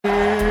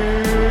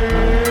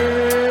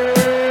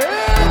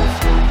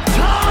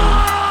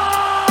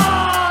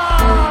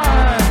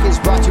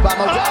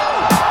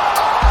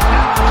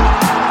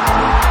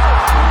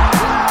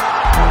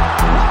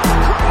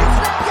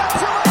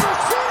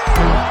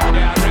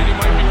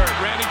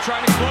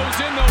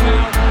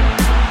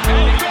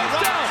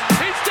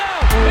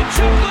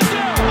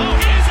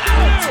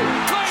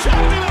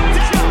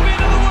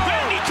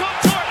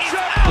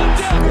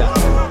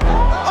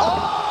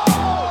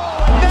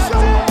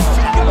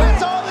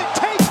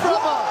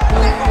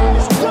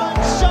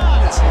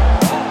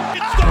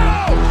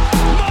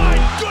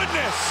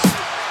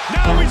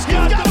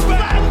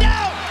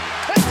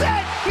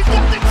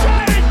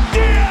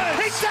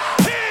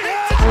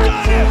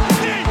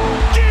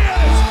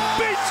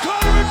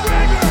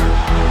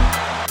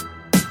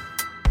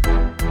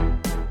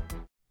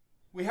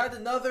had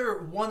another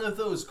one of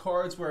those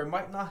cards where it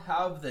might not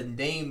have the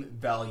name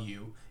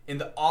value and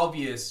the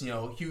obvious,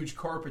 huge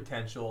card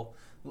potential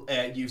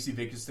at UFC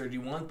Vegas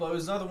 31, but it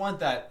was another one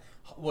that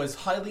was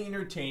highly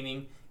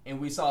entertaining, and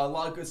we saw a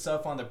lot of good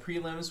stuff on the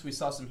prelims. We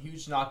saw some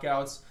huge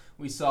knockouts.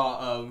 We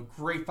saw a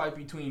great fight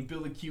between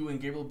Billy Q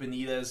and Gabriel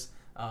Benitez,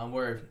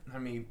 where,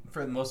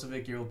 for most of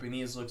it, Gabriel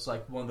Benitez looks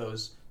like one of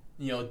those,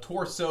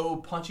 torso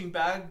punching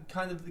bag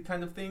kind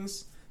of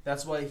things.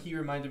 That's what he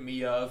reminded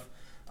me of.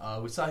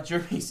 We saw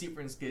Jeremy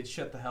Seaburns get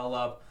shut the hell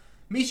up.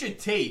 Miesha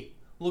Tate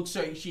looks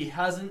like she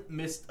hasn't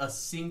missed a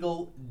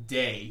single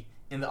day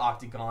in the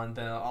octagon.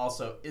 Then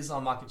also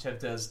Islam Makhachev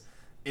does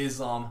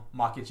Islam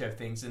Makhachev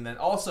things. And then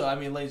also,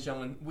 ladies and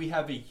gentlemen, we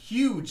have a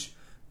huge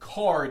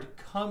card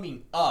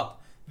coming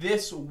up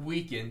this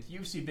weekend.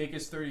 UFC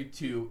Vegas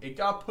 32. It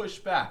got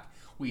pushed back.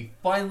 We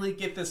finally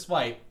get this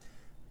fight.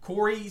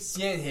 Corey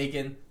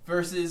Sandhagen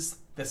versus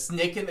the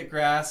Snake in the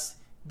Grass,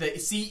 the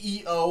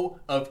CEO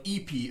of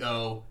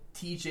EPO,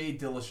 TJ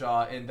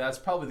Dillashaw, and that's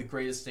probably the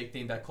greatest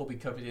nickname that Colby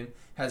Covington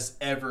has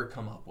ever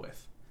come up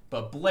with.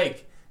 But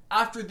Blake,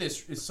 after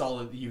this is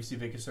solid UFC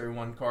Vegas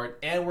 31 card,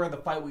 and we're in the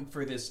fight week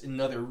for this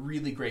another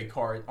really great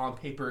card on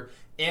paper,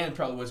 and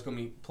probably what's going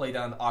to be played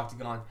down in the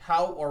octagon,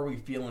 how are we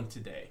feeling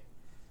today?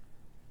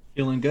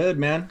 Feeling good,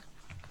 man.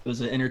 It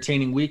was an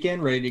entertaining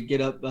weekend, ready to get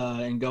up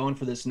and going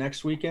for this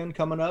next weekend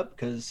coming up,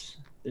 because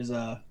there's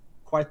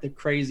quite the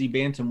crazy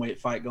bantamweight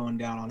fight going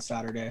down on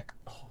Saturday.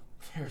 Oh,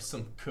 there's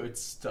some good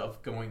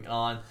stuff going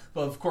on.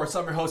 But of course,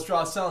 I'm your host,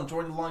 Ross Allen,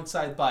 joined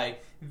alongside by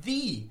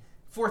the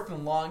fourth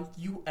and long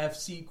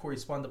UFC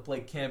correspondent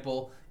Blake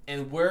Campbell,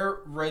 and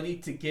we're ready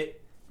to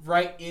get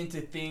right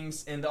into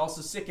things, and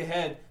also sick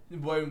ahead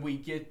when we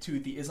get to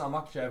the Islam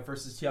Makhachev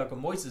versus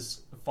Thiago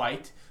Moises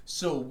fight,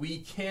 so we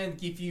can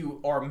give you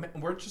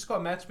we're just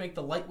going to matchmake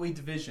the lightweight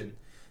division.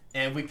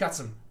 And we've got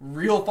some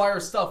real fire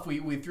stuff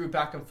we threw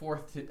back and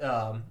forth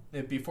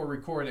before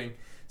recording.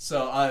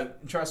 So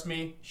trust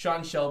me,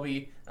 Sean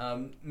Shelby,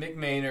 Mick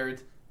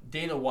Maynard,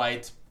 Dana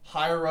White,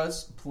 hire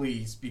us,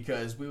 please,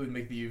 because we would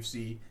make the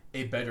UFC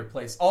a better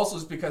place. Also,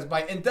 it's because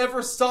my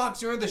Endeavor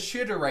stocks are in the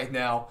shitter right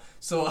now.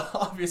 So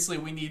obviously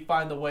we need to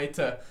find a way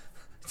to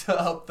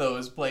up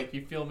those. Blake,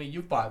 you feel me?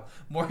 You bought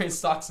more in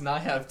stocks than I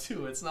have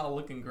too. It's not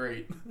looking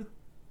great.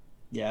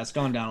 Yeah, it's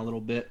gone down a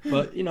little bit,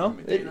 but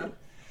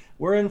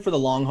we're in for the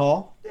long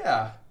haul.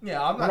 Yeah.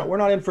 We're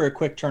not in for a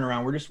quick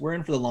turnaround. We're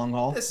in for the long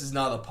haul. This is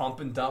not a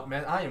pump and dump,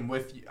 man. I am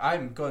with you.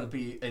 I'm going to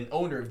be an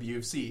owner of the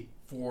UFC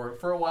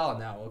for a while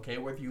now, okay?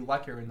 Whether you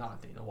like it or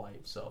not, Dana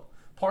White. So,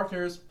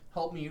 partners,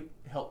 help me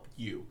help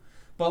you.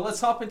 But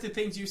let's hop into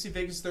things. UFC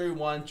Vegas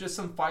 31. Just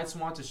some fights I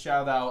want to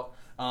shout out.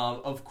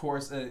 Of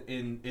course,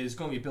 is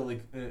going to be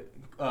Billy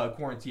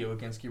Quarantillo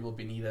against Gabriel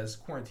Benitez.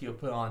 Quarantillo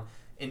put on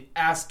an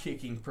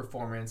ass-kicking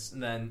performance.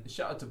 And then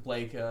shout out to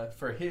Blake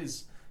for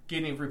his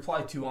getting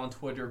replied to on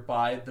Twitter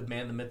by the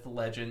man, the myth, the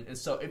legend. And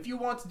so if you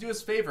want to do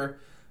us a favor,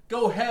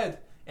 go ahead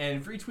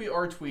and retweet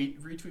our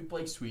tweet, retweet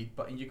Blake's tweet,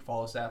 but you can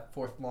follow us at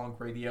Fourth Long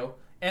Radio.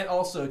 And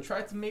also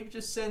try to maybe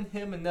just send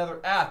him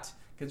another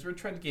because we're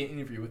trying to get an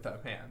interview with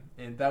that man.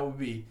 And that would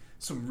be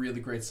some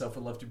really great stuff.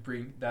 I'd love to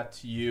bring that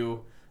to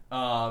you.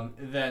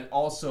 Then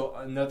also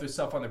another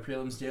stuff on the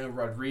prelims, Daniel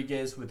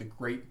Rodriguez with a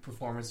great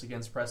performance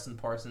against Preston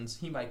Parsons.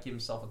 He might give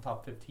himself a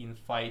top 15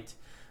 fight.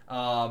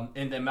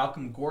 And then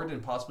Malcolm Gordon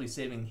possibly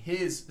saving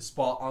his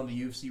spot on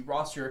the UFC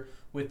roster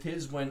with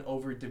his win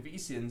over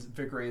Davician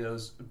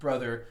Figueiredo's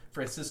brother,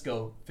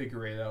 Francisco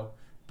Figueiredo.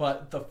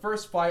 But the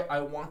first fight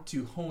I want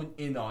to hone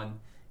in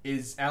on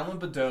is Alan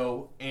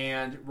Baudot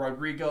and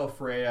Rodrigo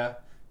Freire,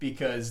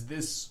 because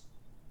this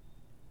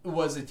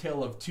was a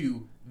tale of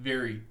two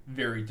very,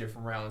 very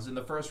different rounds. In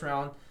the first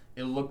round,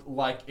 it looked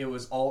like it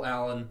was all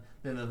Alan.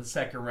 Then in the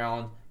second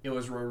round, it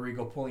was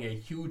Rodrigo pulling a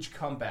huge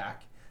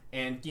comeback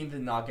and getting the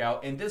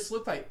knockout. And this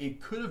looked like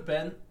it could have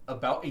been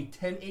about a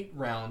 10-8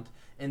 round.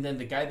 And then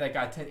the guy that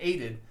got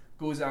 10-8'd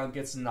goes out and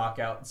gets the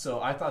knockout.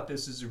 So I thought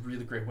this is a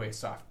really great way to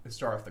start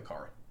off the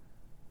card.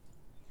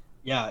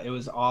 Yeah, it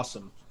was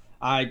awesome.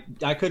 I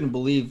couldn't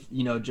believe,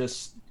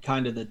 just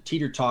kind of the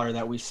teeter-totter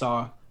that we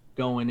saw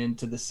going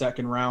into the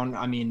second round.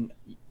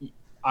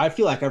 I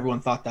feel like everyone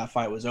thought that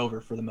fight was over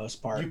for the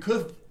most part. You could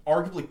have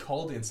arguably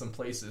called in some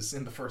places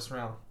in the first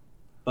round.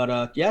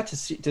 But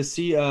to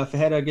see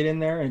Fajeda get in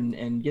there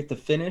and get the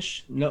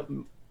finish,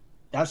 no,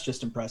 that's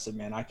just impressive,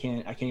 man. I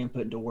can't even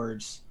put into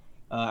words.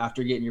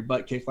 After getting your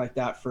butt kicked like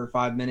that for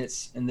 5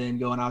 minutes and then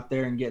going out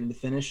there and getting the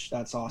finish,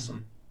 that's awesome.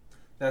 Mm-hmm.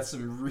 That's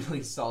some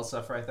really solid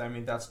stuff right there.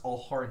 That's all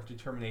heart and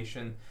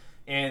determination.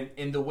 And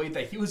in the way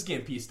that he was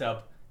getting pieced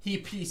up,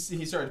 he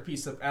started to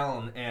piece up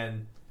Allen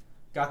and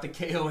got the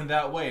KO in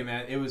that way,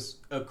 man. It was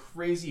a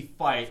crazy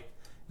fight.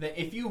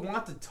 That if you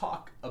want to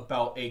talk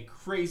about a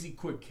crazy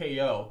quick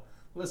KO,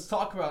 let's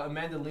talk about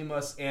Amanda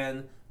Lemos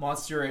and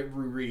Montserrat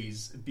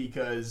Ruiz,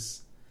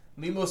 because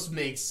Lemos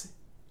makes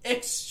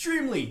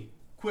extremely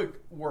quick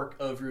work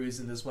of Ruiz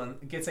in this one.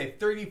 Gets a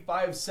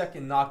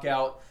 35-second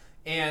knockout,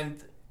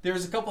 and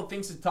there's a couple of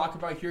things to talk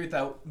about here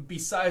that,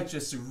 besides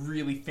just a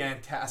really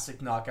fantastic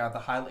knockout, the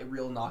highlight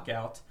reel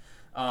knockout.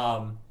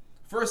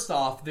 First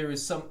off, there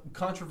was some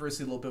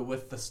controversy a little bit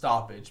with the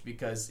stoppage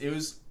because it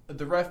was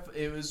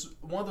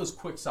one of those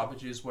quick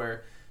stoppages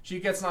where she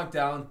gets knocked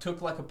down,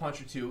 took like a punch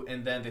or two,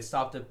 and then they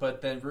stopped it.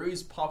 But then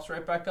Ruiz pops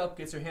right back up,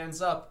 gets her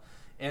hands up,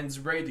 and is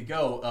ready to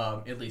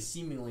go, at least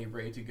seemingly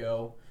ready to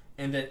go.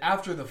 And then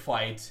after the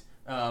fight,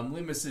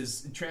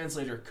 Limas's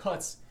translator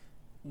cuts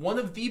one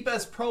of the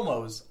best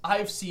promos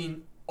I've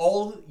seen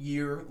all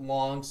year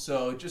long.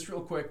 So just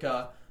real quick,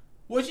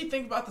 what did you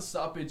think about the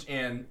stoppage?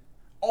 And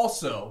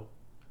also,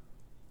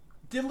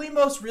 did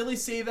Lemos really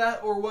say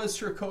that, or was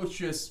her coach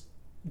just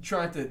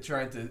trying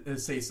to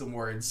say some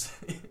words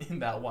in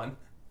that one?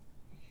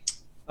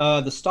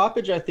 The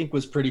stoppage, I think,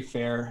 was pretty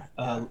fair.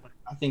 I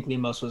think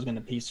Lemos was going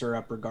to piece her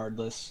up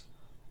regardless,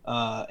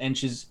 and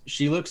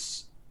she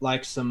looks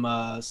like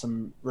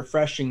some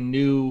refreshing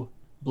new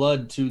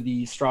blood to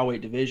the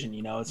strawweight division.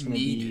 You know, it's going to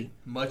be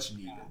much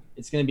needed.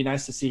 It's going to be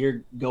nice to see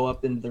her go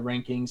up into the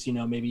rankings. You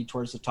know, maybe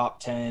towards the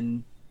top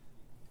 10.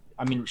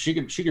 I mean, she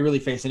could really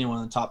face anyone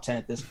in the top 10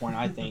 at this point,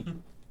 I think,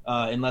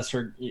 unless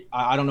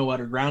I don't know what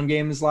her ground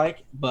game is like,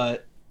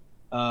 but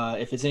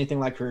if it's anything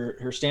like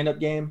her stand-up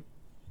game,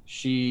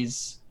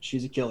 she's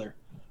a killer.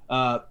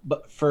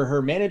 But for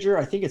her manager,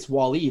 I think it's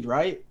Waleed,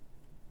 right?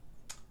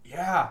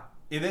 Yeah,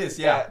 it is.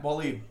 Yeah,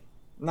 Waleed.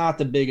 Not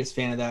the biggest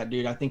fan of that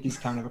dude. I think he's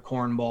kind of a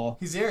cornball.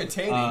 He's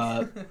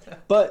entertaining.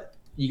 But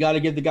you got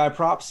to give the guy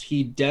props.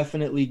 He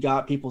definitely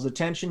got people's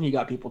attention. He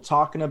got people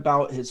talking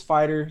about his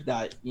fighter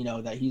that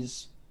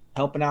he's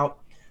helping out.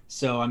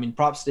 So, I mean,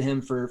 props to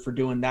him for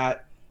doing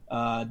that.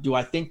 Do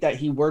I think that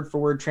he word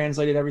for word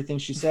translated everything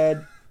she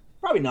said?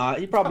 Probably not.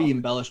 He probably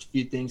embellished a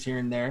few things here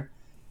and there.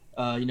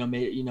 I don't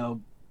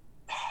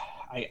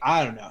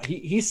know.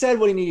 He said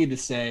what he needed to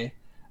say.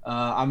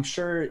 I'm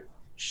sure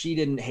she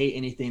didn't hate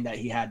anything that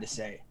he had to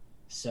say.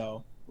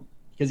 So,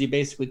 because he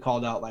basically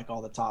called out like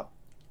all the top,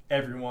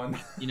 everyone,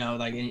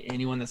 like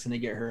anyone that's going to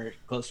get her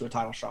close to a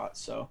title shot.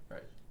 So, right.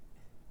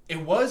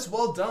 It was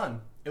well done.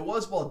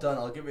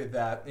 I'll give it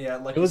that. Yeah,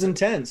 like it was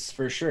intense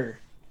for sure.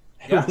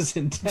 Yeah. It was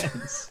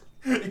intense.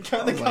 It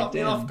kind of caught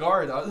me off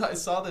guard. I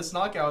saw this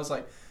knockout. I was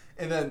like,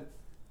 and then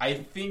I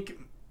think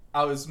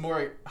I was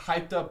more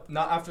hyped up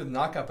not after the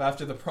knockout, but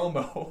after the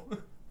promo.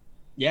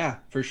 Yeah,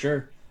 for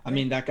sure. I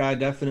mean, that guy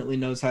definitely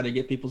knows how to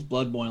get people's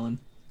blood boiling.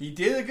 He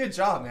did a good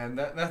job, man.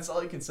 That's all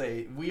I can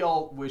say. We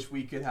all wish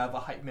we could have a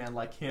hype man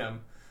like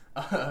him.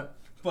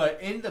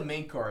 But in the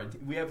main card,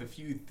 we have a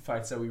few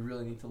fights that we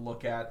really need to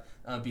look at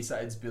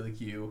besides Billy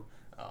Q.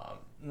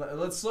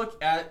 Let's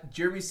look at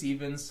Jeremy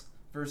Stephens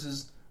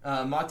versus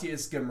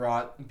Matthias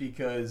Gamrot,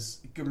 because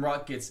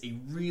Gamrot gets a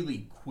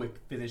really quick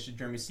finish to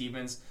Jeremy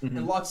Stephens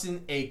and locks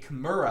in a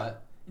Kimura.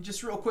 And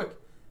just real quick,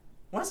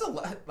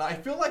 I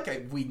feel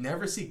like we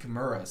never see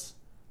Kimuras.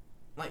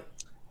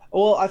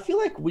 Well, I feel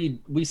like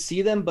we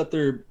see them, but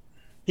they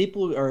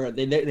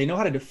know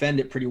how to defend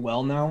it pretty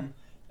well now.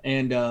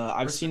 And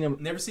I've seen him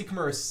never see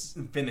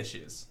Kimura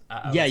finishes.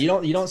 You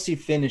don't see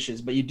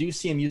finishes, but you do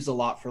see him used a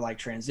lot for like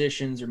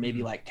transitions or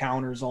maybe like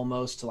counters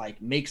almost to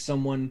like make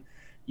someone,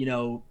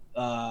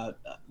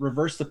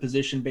 reverse the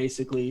position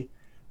basically,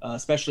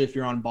 especially if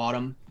you're on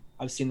bottom.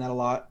 I've seen that a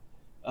lot.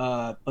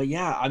 But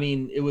yeah, I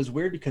mean, it was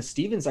weird because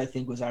Stephens, I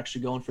think, was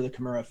actually going for the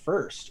Kimura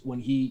first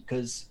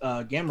because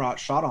Gamrot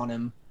shot on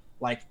him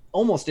like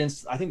almost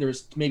instant. I think there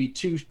was maybe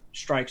 2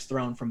 strikes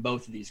thrown from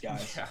both of these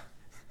guys. Yeah.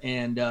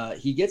 And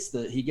he gets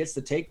the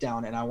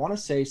takedown, and I want to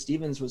say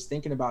Stephens was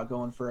thinking about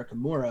going for a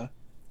Kimura,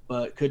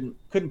 but couldn't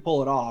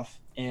pull it off,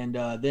 and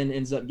then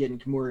ends up getting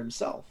Kimura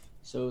himself.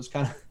 So it was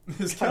kind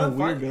of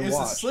weird to watch. It's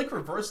a slick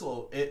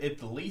reversal at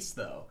the least,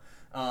 though.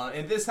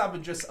 And this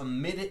happened just a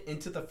minute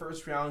into the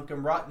first round.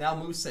 Gamrot now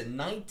moves to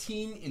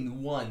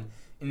 19-1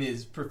 in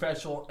his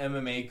professional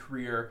MMA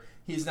career.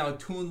 He's now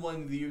 2-1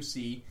 in the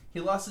UFC. He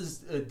lost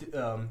his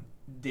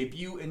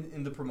debut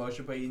in the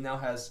promotion, but he now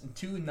has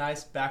 2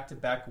 nice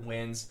back-to-back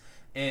wins.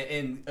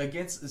 And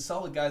against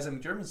solid guys,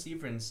 Jeremy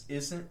Stephens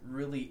isn't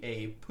really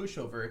a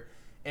pushover.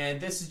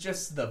 And this is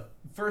just the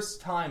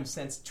first time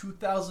since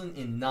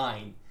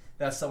 2009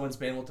 that someone's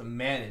been able to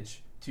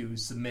manage to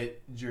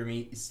submit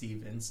Jeremy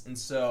Stephens. And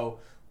so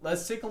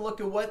let's take a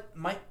look at what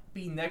might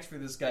be next for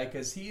this guy,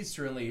 because he's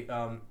certainly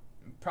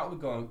probably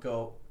going to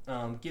go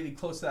getting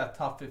close to that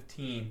top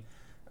 15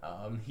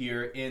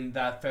 here in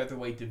that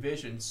featherweight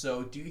division.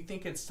 So do you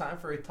think it's time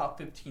for a top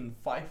 15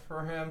 fight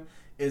for him?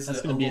 That's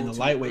going to be in the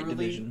lightweight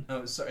division.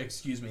 Oh, sorry,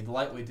 excuse me, the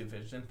lightweight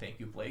division. Thank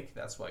you, Blake.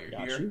 That's why you're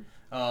here. You.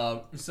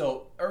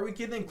 So are we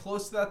getting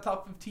close to that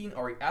top 15?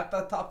 Are we at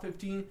that top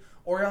 15?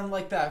 Or on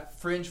like that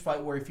fringe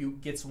fight where if he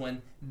gets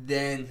one,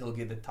 then he'll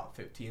get the top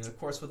 15. And of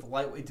course, with the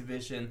lightweight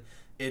division,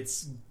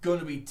 it's going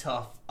to be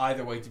tough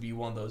either way to be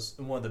one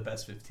of the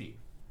best 15.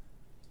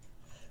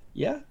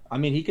 Yeah, I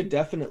mean, he could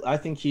definitely. I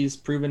think he's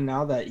proven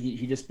now that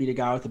he just beat a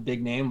guy with a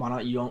big name. Why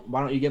don't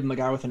you give him a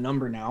guy with a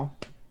number now?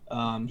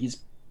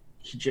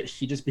 He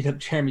just beat up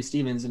Jeremy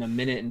Stephens in a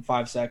minute and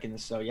 5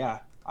 seconds. So yeah,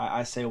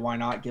 I say why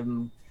not give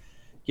him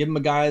a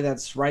guy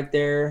that's right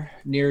there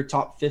near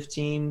top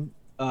 15,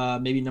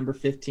 maybe number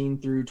 15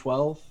 through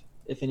 12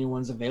 if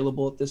anyone's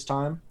available at this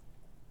time.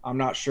 I'm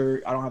not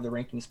sure. I don't have the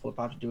rankings pulled up.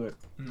 I have to do it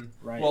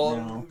right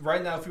now.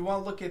 Right now, if you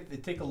want to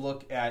take a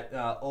look at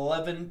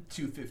 11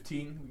 to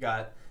 15, we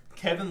got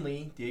Kevin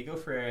Lee, Diego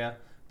Ferreira,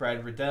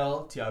 Brad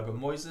Riddell, Thiago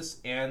Moises,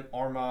 and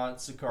Arman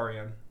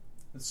Sakarian.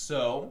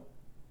 So,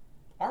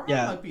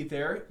 Arman might be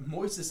there.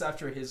 Moises,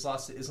 after his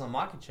loss to Islam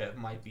Makhachev,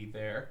 might be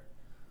there.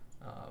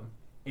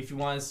 If you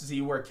want to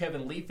see where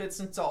Kevin Lee fits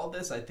into all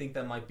this, I think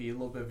that might be a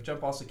little bit of a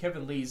jump. Also,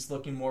 Kevin Lee's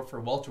looking more for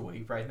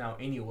welterweight right now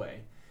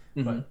anyway.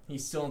 But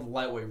he's still in the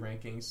lightweight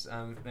rankings.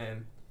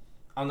 And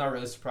I'm not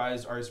really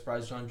surprised. Are you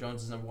surprised John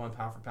Jones is number 1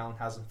 pound for pound?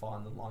 Hasn't fought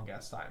in a long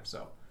ass time.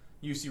 So,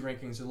 UFC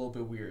rankings are a little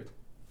bit weird.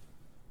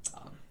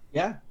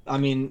 Yeah, I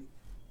mean,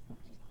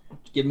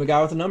 give him a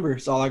guy with a number.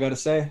 That's all I got to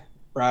say.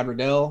 Brad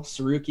Riddell,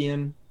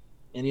 Sarukian,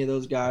 any of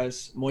those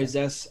guys.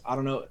 Moises, I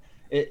don't know.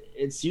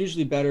 It's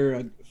usually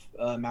better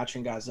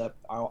matching guys up.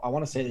 I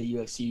want to say the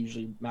UFC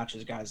usually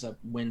matches guys up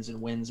wins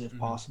and wins if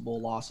possible,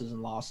 losses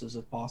and losses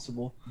if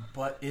possible.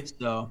 But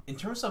in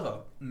terms of a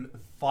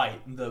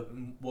fight,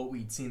 what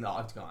we'd seen in the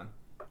Octagon,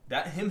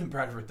 that him and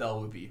Brad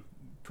Riddell would be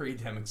pretty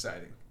damn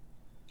exciting.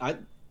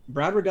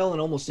 Brad Riddell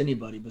and almost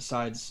anybody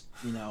besides,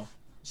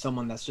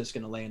 someone that's just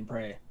going to lay and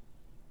pray.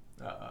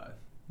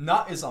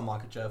 Not Islam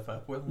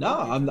Makhachev.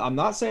 I'm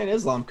not saying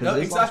Islam because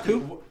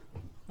exactly.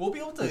 We'll be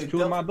able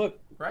to in my book.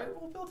 Right,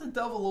 we'll be able to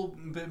delve a little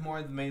bit more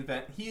into the main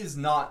event. He is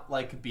not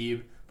like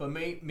Khabib, but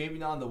maybe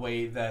not in the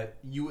way that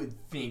you would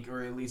think,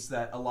 or at least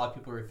that a lot of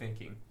people are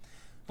thinking.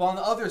 But on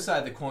the other side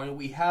of the coin,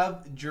 we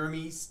have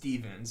Jeremy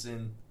Stephens,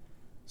 and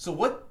so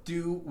what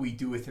do we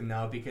do with him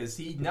now? Because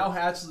he now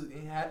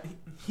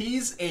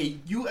he's a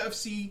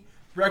UFC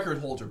record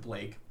holder,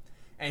 Blake,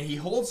 and he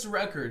holds the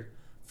record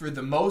for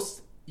the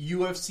most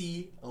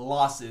UFC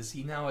losses.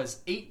 He now has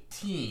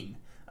 18.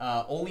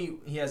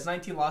 He has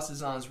 19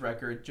 losses on his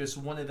record. Just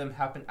one of them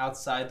happened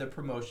outside the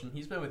promotion.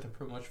 He's been with the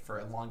promotion for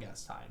a long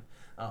ass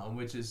time,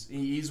 which is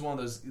he's one of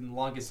those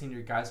longest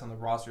tenured guys on the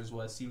roster, is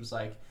what it seems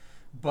like.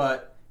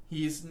 But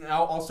he's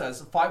now also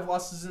has 5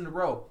 losses in a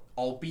row,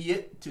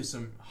 albeit to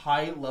some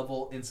high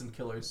level instant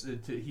killers.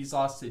 He's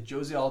lost to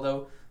Jose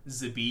Aldo,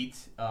 Zabit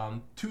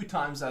 2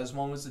 times. As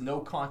one was a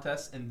no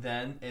contest and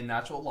then a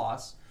natural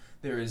loss.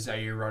 There is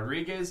Zaire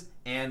Rodriguez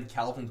and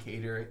Calvin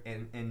Kattar,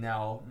 and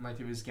now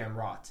Mateusz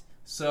Gamrot.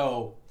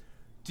 So,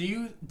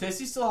 does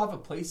he still have a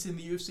place in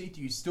the UFC?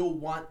 Do you still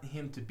want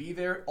him to be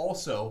there?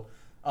 Also,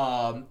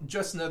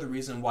 just another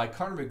reason why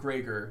Conor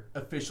McGregor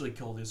officially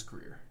killed his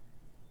career.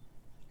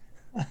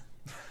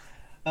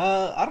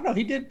 I don't know.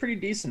 He did pretty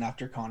decent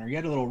after Conor. He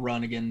had a little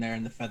run again there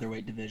in the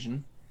featherweight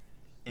division.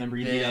 Remember,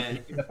 he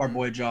beat up our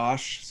boy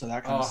Josh, so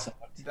that kind of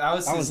sucked. That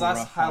was his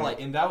last highlight,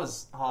 and that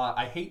was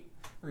I hate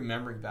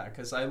remembering that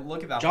because I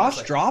look at that.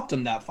 Josh dropped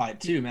him that fight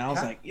too, man. I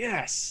was like,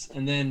 yes,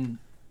 and then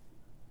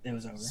it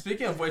was over.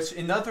 Speaking of which,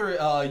 another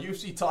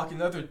UFC talk,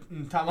 another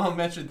time I'll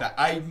mention that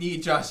I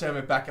need Josh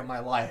Emmett back in my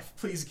life.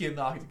 Please give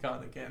the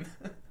Octagon again.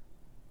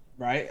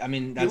 Right? I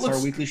mean, that's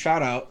our weekly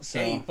shout out. So.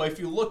 Hey, but if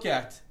you look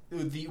at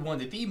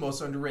one of the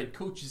most underrated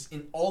coaches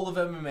in all of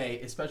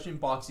MMA, especially in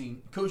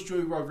boxing, Coach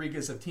Joey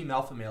Rodriguez of Team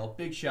Alpha Male,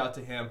 big shout out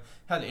to him.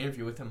 Had an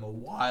interview with him a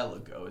while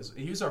ago.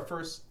 He was our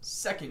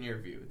second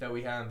interview that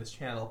we had on this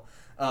channel.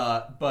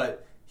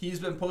 But he's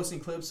been posting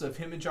clips of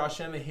him and Josh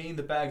Emmett hitting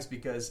the pads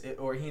because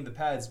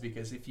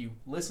if you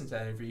listen to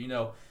that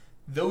interview,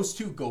 those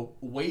two go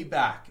way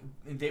back.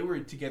 And they were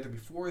together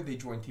before they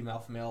joined Team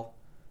Alpha Male.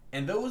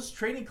 And those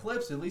training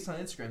clips, at least on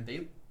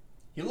Instagram,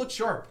 he looks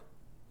sharp.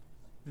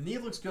 The knee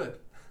looks good.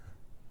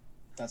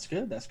 That's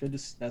good. That's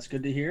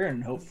good to hear,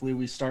 and hopefully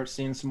we start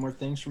seeing some more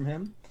things from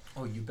him.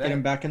 Oh, you bet. Get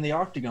him back in the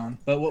octagon.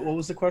 But what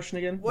was the question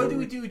again? What do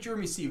we do with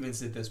Jeremy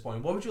Stephens at this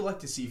point? What would you like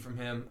to see from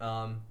him?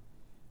 Are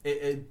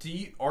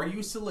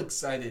you still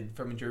excited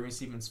from a Jeremy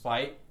Stephens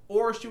fight,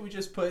 or should we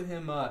just put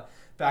him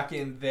back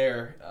in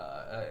there?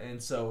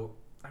 And so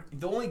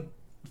the only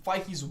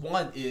fight he's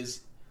won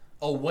is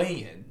a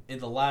weigh-in in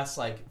the last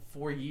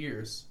 4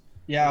 years.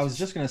 Yeah, I was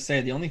just gonna say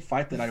the only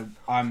fight that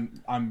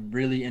I'm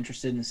really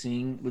interested in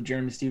seeing with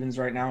Jeremy Stephens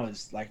right now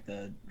is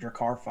the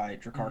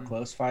Drakkar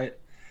Close fight,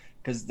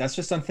 because that's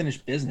just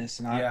unfinished business.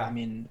 And I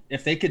mean,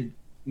 if they could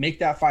make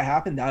that fight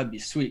happen, that would be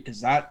sweet,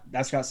 because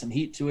that's got some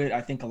heat to it. I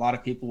think a lot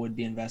of people would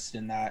be invested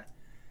in that.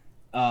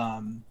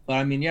 But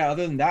I mean,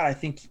 other than that, I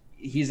think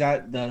he's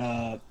at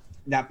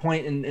that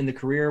point in the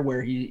career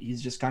where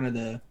he's just kind of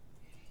the,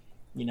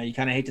 you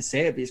kind of hate to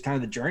say it, but he's kind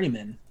of the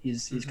journeyman.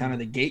 He's kind of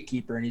the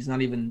gatekeeper, and he's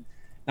not even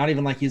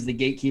like he's the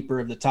gatekeeper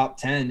of the top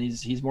 10.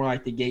 He's more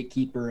like the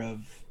gatekeeper of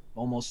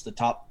almost the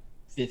top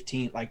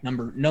 15, like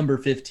number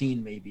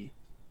 15 maybe.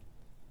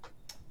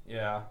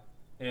 Yeah,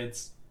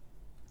 it's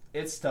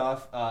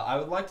tough. I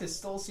would like to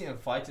still see him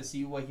fight to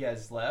see what he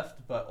has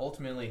left, but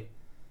ultimately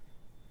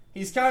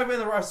he's kind of in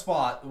the rough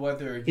spot.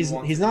 Whether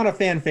he's not a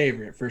fan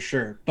favorite for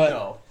sure, but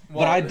no.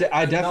 Well, but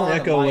I definitely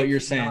echo what you're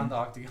saying.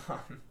 Non-octagon.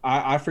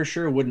 I for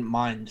sure wouldn't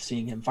mind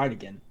seeing him fight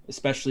again,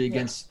 especially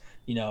against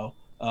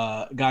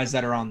guys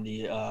that are on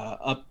the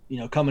up,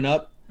 coming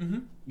up.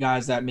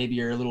 guys that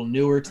maybe are a little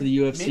newer to the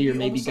UFC, or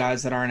maybe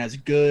guys that aren't as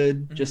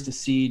good, just to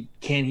see,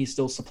 can he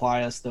still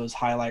supply us those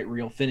highlight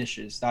reel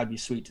finishes? That'd be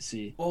sweet to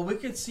see. Well, we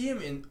could see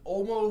him in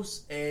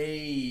almost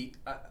a,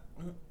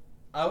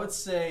 I would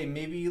say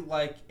maybe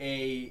like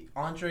a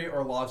Andrei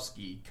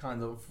Arlovsky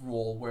kind of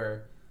role,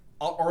 where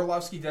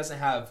Arlovsky doesn't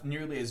have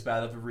nearly as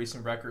bad of a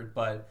recent record,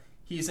 but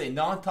he's a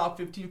non-top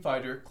 15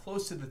 fighter,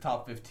 close to the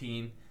top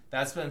 15,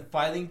 that's been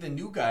fighting the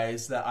new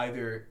guys that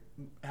either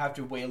have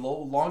to wait a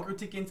little longer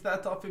to get into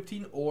that top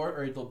 15,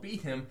 or they'll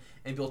beat him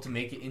and be able to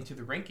make it into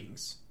the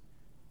rankings.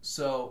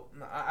 So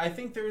I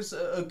think there's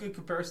a good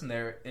comparison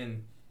there,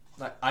 and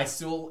I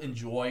still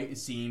enjoy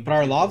seeing. But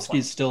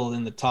Arlovsky's still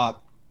in the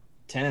top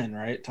 10,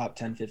 right? Top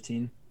 10,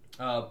 15.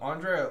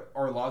 Andrei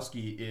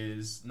Arlovsky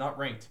is not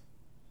ranked.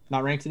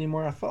 Not ranked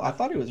anymore? I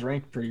thought he was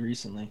ranked pretty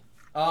recently.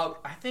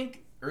 I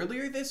think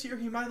earlier this year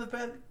he might have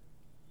been.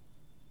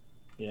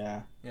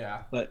 Yeah.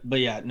 Yeah. But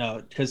yeah,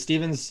 no, because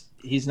Stevens,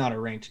 he's not a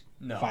ranked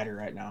fighter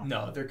right now.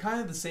 No, they're kind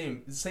of the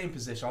same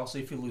position. Also,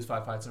 if you lose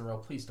 5 fights in a row,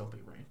 please don't be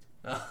ranked.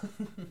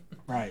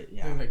 Right.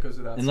 Yeah. That goes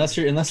without unless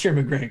you're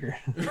McGregor.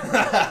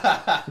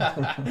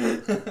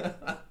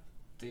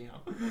 Damn.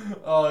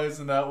 Oh,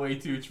 isn't that way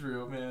too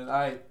true, man?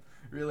 I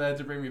really had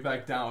to bring me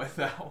back down with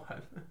that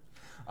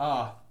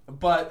one.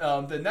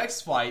 But the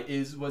next fight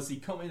was the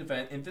co-main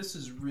event, and this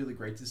is really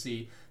great to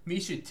see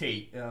Miesha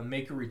Tate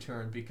make a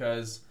return,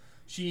 because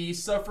she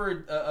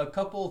suffered a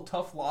couple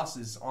tough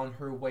losses on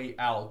her way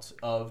out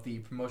of the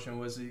promotion. It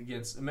was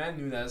against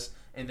Amanda Nunes,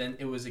 and then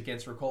it was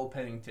against Nicole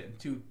Pennington.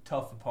 2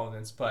 tough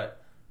opponents.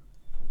 But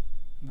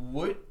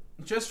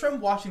just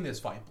from watching this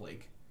fight,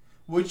 Blake,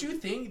 would you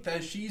think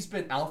that she's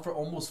been out for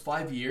almost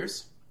 5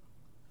 years?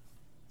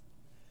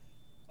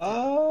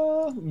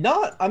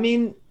 Not. I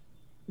mean,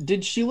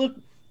 did she look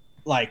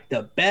like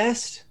the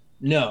best?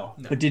 No.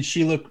 But did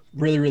she look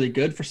really, really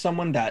good for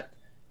someone that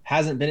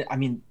hasn't been? I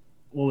mean,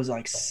 what was it,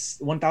 like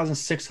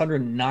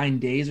 1,609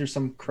 days or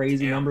some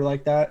crazy number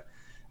like that?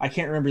 I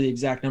can't remember the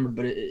exact number,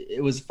 but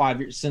it was 5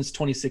 years since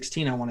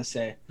 2016, I want to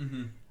say.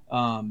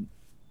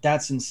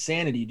 That's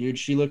insanity, dude.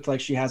 She looked like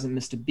she hasn't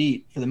missed a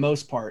beat for the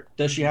most part.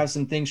 Does she have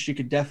some things she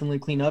could definitely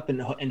clean up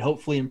and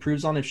hopefully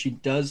improves on if she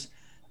does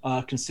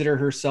consider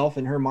herself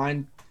in her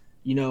mind,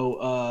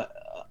 the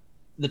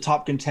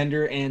top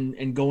contender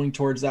and going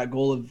towards that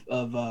goal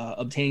of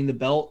obtaining the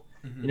belt,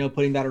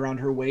 putting that around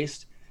her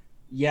waist?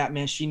 Yeah,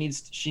 man, she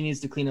needs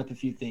to clean up a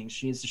few things.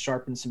 She needs to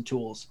sharpen some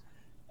tools.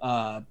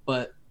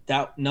 But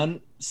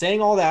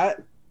saying all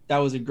that, that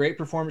was a great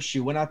performance. She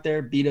went out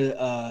there, beat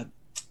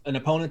an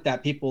opponent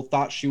that people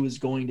thought she was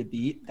going to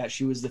beat, that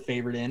she was the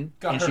favorite in.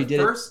 Got and her she did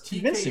first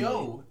it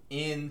TKO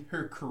in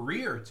her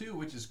career too,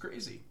 which is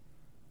crazy.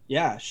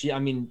 Yeah,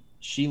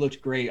 she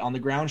looked great. On the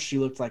ground, she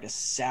looked like a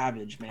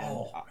savage, man.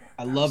 Oh, man,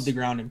 I love the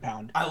ground and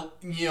pound.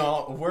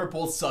 We're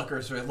both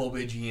suckers for a little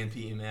bit of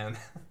GNP, man.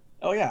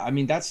 Oh yeah, I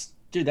mean that's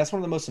one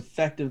of the most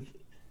effective.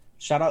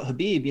 Shout out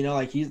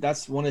Khabib,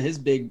 that's one of his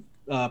big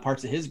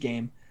parts of his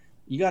game.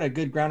 You got a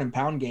good ground and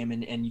pound game,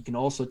 and you can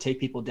also take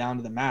people down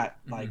to the mat.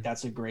 Like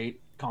that's a great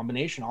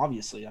combination.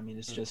 Obviously, I mean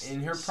it's just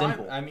in her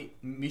simple. prime. I mean,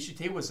 Miesha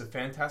Tate was a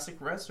fantastic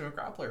wrestler and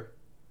grappler.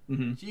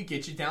 She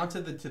get you down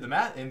to the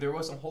mat, and there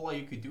wasn't a whole lot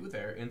you could do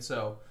there. And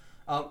so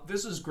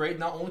this was great,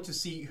 not only to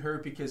see her,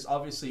 because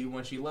obviously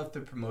when she left the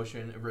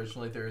promotion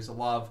originally, there is a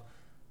lot of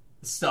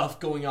stuff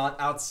going on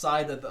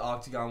outside of the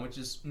octagon, which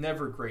is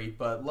never great,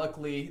 but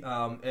luckily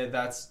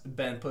that's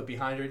been put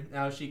behind her.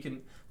 Now she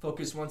can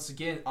focus once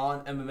again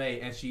on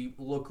MMA, and she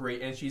looked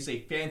great, and she's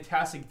a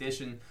fantastic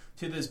addition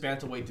to this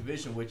bantamweight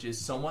division, which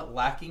is somewhat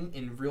lacking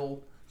in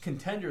real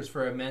contenders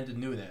for Amanda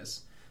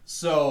Nunes.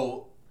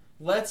 So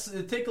let's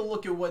take a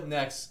look at what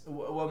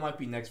might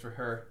be next for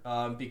her,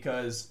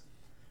 because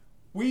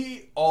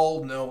we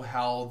all know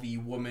how the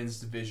women's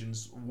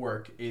divisions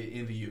work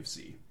in the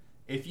UFC.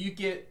 If you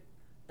get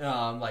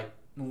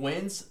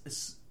wins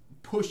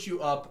push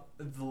you up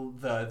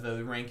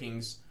the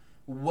rankings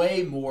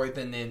way more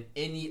than in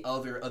any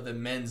other of the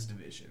men's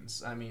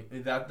divisions. I mean,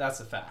 that's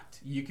a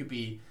fact. You can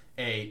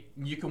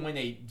win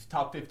a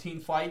top 15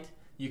 fight,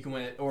 you can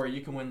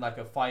win like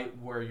a fight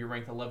where you're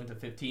ranked 11 to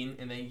 15,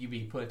 and then you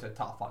be put into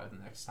top 5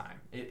 the next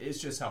time. It's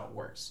just how it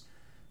works.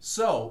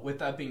 So, with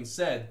that being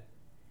said,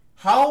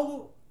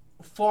 how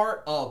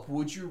far up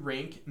would you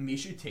rank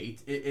Miesha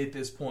Tate at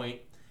this point?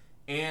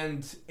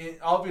 And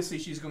obviously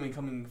she's going to be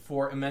coming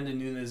for Amanda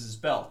Nunes'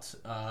 belt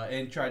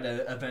and try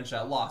to avenge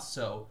that loss.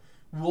 So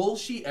will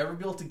she ever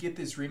be able to get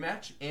this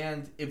rematch?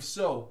 And if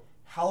so,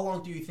 how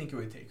long do you think it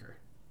would take her?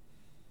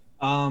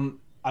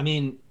 I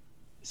mean,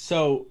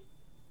 so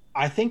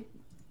I think,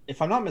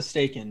 if I'm not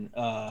mistaken,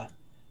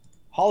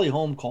 Holly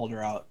Holm called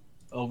her out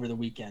over the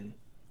weekend,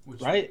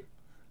 right?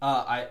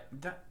 I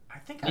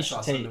think I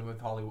saw something with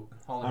Holly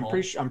Holm.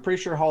 I'm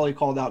pretty sure Holly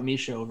called out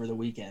Miesha over the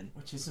weekend,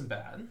 which isn't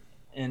bad.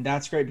 And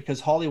that's great because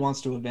Holly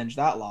wants to avenge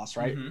that loss,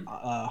 right? Mm-hmm.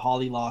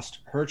 Holly lost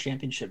her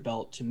championship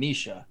belt to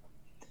Miesha.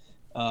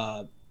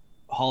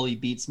 Holly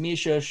beats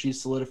Miesha. She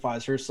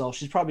solidifies herself.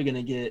 She's probably going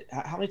to get...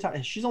 How many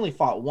times? She's only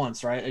fought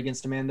once, right?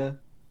 Against Amanda?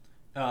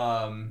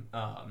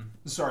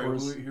 Sorry, Or who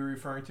is are you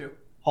referring to?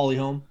 Holly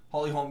Holm?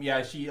 Holly Holm.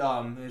 Yeah, she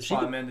has She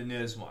fought could, Amanda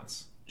Nunes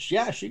once.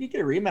 yeah, she could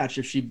get a rematch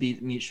if she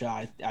beat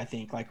Misha. I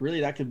think like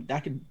really that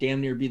could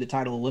damn near be the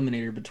title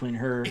eliminator between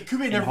her It could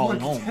be an and number one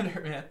Holly Holm.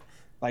 contender, man.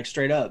 Like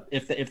straight up,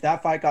 if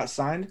that fight got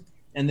signed,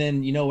 and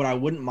then you know what I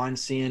wouldn't mind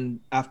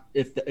seeing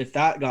if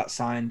that got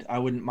signed, I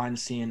wouldn't mind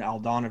seeing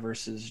Aldana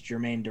versus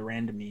Jermaine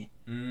Durandamy,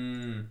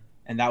 Mm,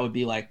 and that would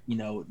be like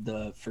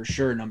the for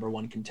sure number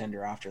one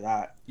contender after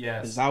that,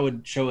 because yes. that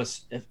would show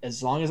us if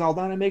as long as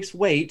Aldana makes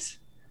weight,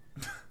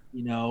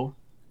 you know,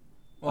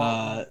 Well,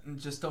 uh,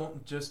 just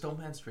don't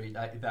menstruate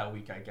that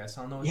week. I guess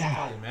I don't know what to yeah,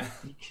 tell you, man.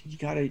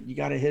 you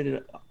gotta hit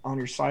it on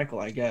your cycle,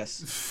 I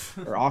guess,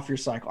 or off your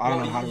cycle. I don't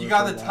Well, know how to you refer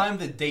got to to that. time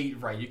the date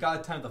right. You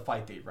got to time the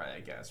fight date right. I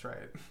guess,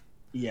 right?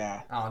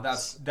 Yeah,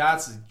 That's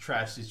a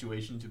trash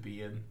situation to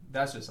be in.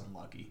 That's just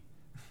unlucky.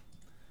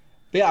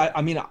 but yeah,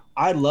 I mean,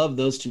 I love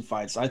those two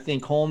fights. I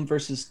think Holm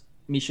versus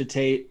Misha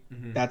Tate,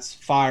 Hmm. that's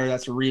fire.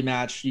 That's a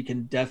rematch. You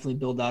can definitely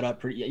build that up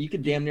pretty. Yeah, you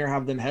could damn near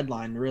have them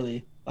headline,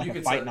 really, like You a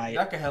could fight say night.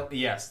 that could help.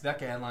 Yes, that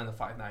could headline the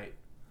fight night.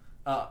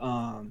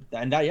 Uh,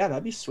 And that, yeah,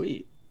 that'd be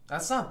sweet.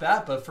 that's not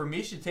bad. But for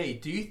Misha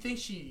Tate, do you think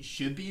she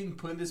should be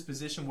put in this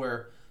position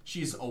where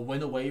she's a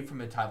win away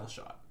from a title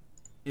shot?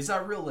 Is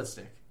that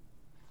realistic?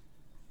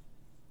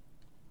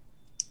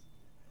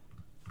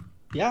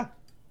 Yeah,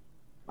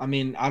 I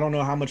mean, I don't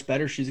know how much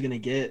better she's gonna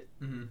get,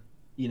 Hmm.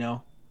 you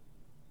know.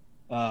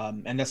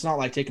 And that's not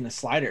like taking a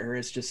slide at her.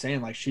 It's just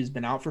saying like she's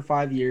been out for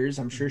 5 years.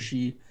 I'm sure Hmm.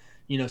 she,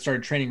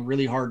 started training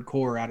really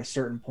hardcore at a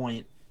certain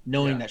point,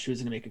 knowing Yeah. that she was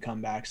gonna make a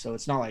comeback. So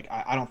it's not like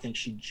I don't think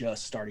she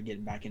just started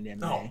getting back into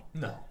No, MMA.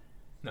 no,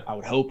 no, I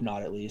would hope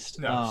not, at least.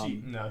 no.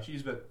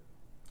 She's been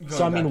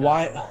So I going back mean,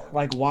 at it for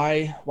a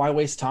while. why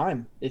waste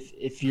time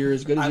if you're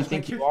as good as I you like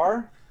think you your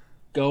are?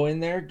 Go in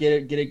there,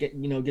 get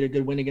a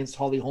good win against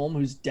Holly Holm,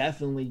 who's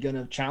definitely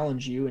gonna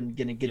challenge you and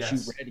gonna get you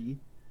yes. ready,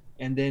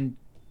 and then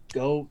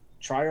go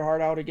try your heart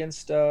out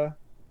against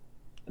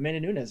Amanda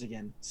Nunes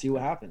again. See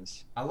what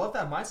happens. I love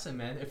that mindset,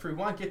 man. If we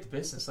want to get to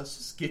business, let's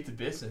just get to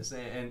business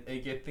and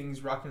get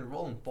things rocking and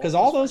rolling. Both Because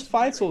all those those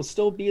fights will will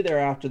still be there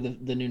after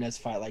the Nunes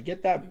fight. Like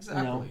get that,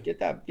 exactly.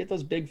 get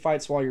those big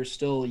fights while you're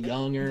still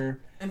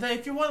younger, And then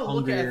if you want to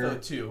look at it though hungrier.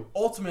 too,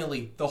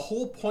 ultimately the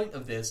whole point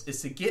of this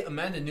is to get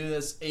Amanda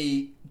Nunes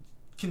a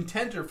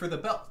contender for the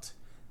belt.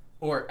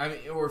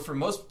 Or for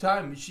most of the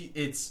time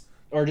it's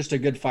Or just a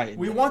good fight.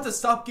 we want to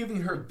stop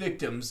giving her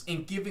victims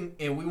and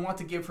we want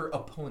to give her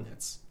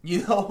opponents.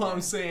 You know what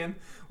I'm saying?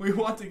 We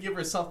want to give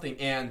her something,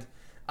 and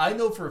I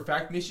know for a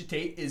fact Misha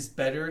Tate is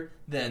better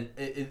than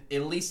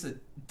at least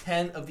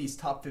 10 of these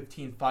top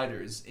 15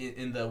 fighters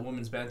in the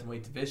women's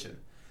bantamweight division.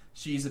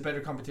 She's a better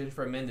competition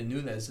for Amanda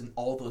Nunes than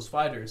all those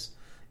fighters.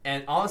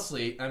 And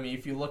honestly, I mean,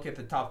 if you look at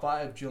the top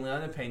 5,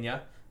 Juliana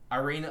Pena,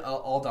 Irene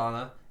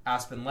Aldana,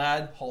 Aspen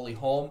Ladd, Holly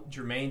Holm,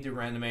 Jermaine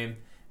Durandamy,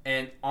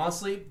 and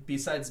honestly,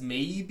 besides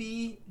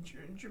maybe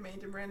Jermaine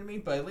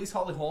Durandamy, but at least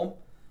Holly Holm,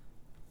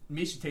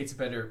 Misha Tate's a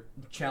better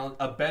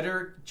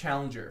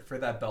challenger for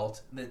that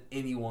belt than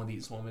any one of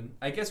these women.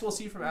 I guess we'll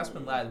see from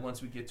Aspen Ladd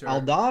once we get to her.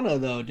 Aldana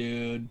though,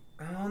 dude.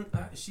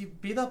 She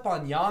beat up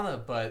on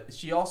Yana, but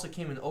she also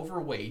came in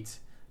overweight,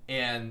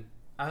 and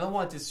I don't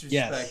want to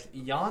disrespect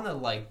Yana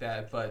like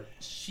that, but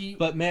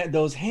But man,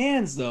 those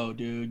hands though,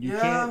 dude. You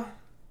can't.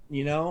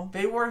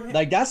 They were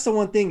Like that's the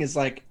one thing is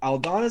like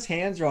Aldana's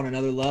hands are on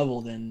another level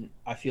than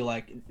I feel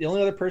like the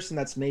only other person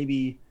that's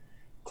maybe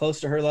close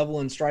to her level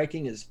in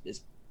striking is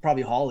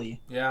probably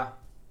Holly. yeah.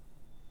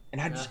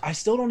 And I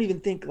still don't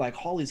even think like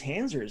Holly's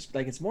hands are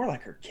like it's more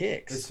like her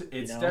kicks.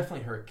 It's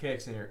definitely her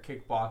kicks and her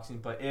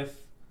kickboxing, but if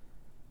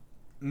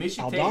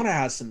Misha Tate, Aldana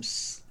has some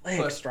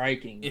slick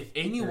striking. if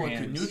anyone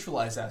could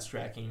neutralize that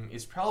striking,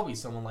 it's probably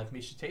someone like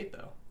Misha Tate,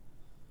 though.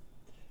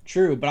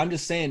 True, but I'm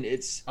just saying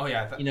it's Oh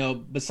yeah,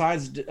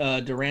 besides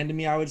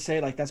Durandamy, I would say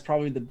like that's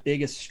probably the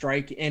biggest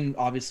strike, and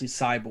obviously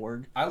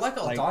Cyborg. I like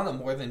Aldana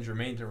more than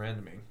Jermaine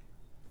Durandamy.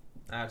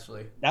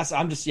 Actually, That's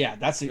Yeah.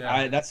 that's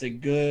a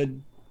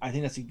good. I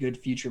think that's a good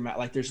future match.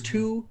 Like there's Mhm.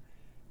 two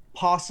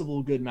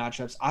possible good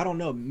matchups. I don't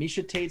know.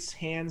 Misha Tate's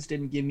hands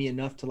didn't give me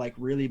enough to like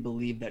really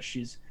believe that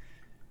she's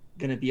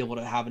gonna be able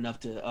to have enough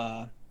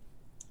to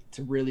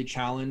really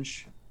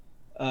challenge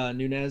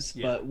Nunes.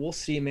 Yeah. But we'll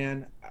see,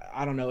 man.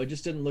 I don't know. It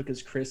just didn't look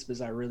as crisp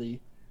as I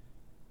really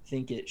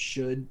think it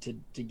should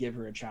to give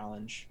her a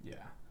challenge. yeah.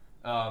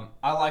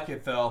 I like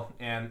it though,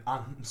 and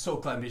I'm so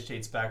glad Misha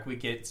Tate's back. We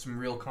get some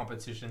real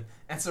competition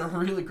and some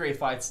really great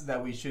fights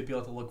that we should be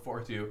able to look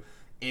forward to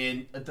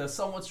in the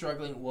somewhat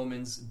struggling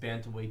women's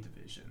bantamweight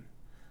division.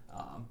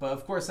 But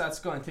of course, that's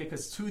going to take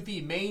us to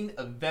the main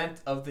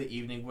event of the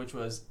evening, which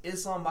was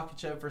Islam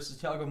Makhachev versus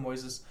Thiago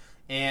Moises.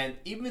 And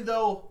even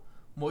though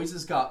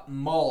Moises got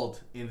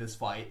mauled in this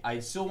fight, I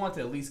still want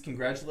to at least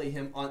congratulate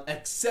him on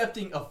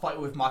accepting a fight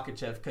with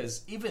Makhachev,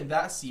 because even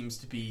that seems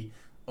to be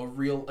a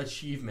real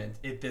achievement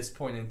at this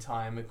point in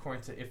time,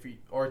 according to if we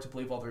are to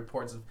believe all the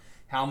reports of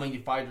how many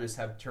fighters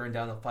have turned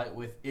down a fight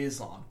with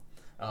Islam.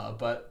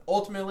 But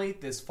ultimately,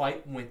 this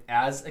fight went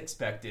as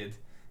expected.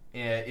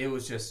 It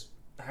was just,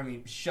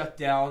 shut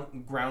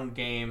down, ground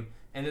game,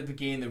 ended up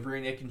getting the rear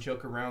naked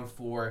choke around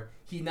 4.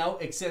 He now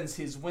extends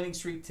his winning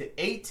streak to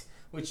 8,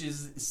 which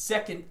is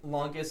second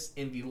longest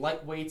in the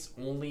lightweights,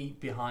 only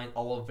behind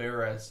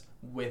Oliveira's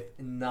with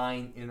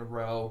 9 in a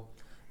row.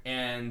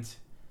 And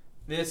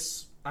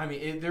this, I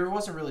mean, there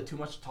wasn't really too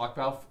much to talk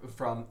about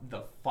from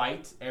the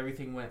fight.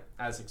 Everything went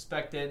as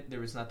expected. There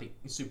was nothing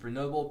super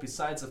notable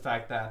besides the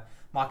fact that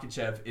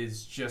Makhachev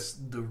is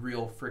just the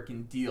real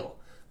freaking deal.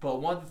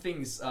 But one of the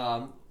things,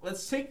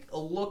 let's take a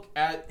look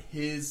at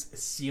his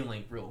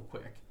ceiling real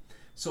quick.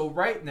 So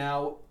right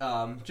now,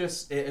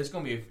 it's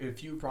going to be a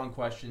few-pronged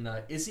question.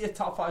 Is he a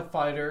top 5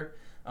 fighter?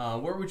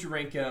 Where would you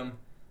rank him?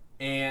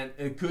 And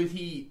could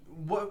he?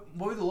 What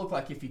would it look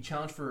like if he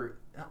challenged for?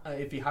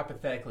 If he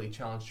hypothetically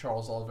challenged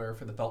Charles Oliveira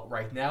for the belt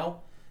right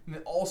now? And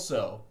then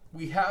also,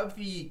 we have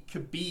the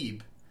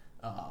Khabib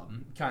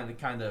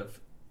kind of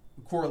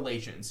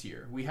correlations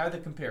here. We have the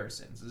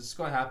comparisons. This is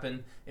going to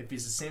happen if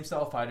he's the same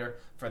style fighter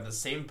from the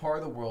same part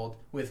of the world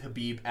with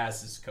Khabib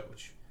as his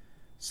coach.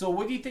 So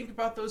what do you think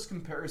about those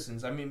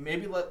comparisons? I mean,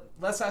 maybe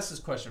let's ask this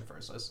question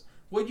first.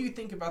 What do you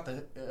think about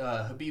the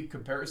Khabib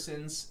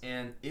comparisons,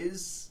 and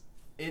is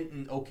it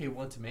an okay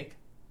one to make?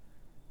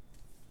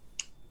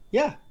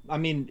 Yeah, I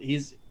mean,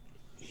 he's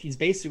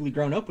basically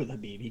grown up with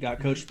Khabib. He got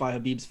coached by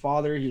Khabib's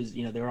father. He was,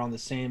 they were on the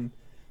same,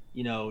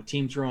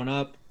 teams growing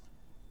up.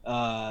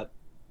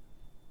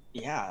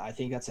 Yeah, I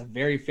think that's a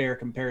very fair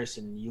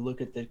comparison. You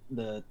look at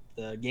the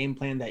game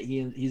plan that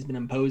he's been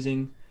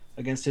imposing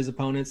against his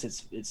opponents.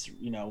 It's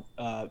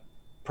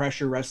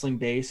pressure wrestling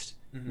based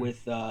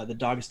with the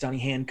Dagestani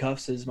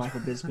handcuffs, as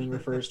Michael Bisping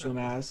refers to him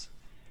as.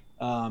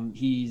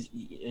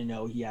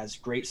 He has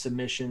great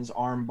submissions,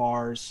 arm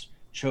bars,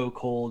 choke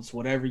holds,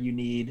 whatever you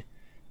need.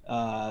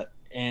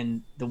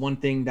 And the one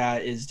thing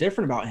that is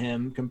different about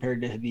him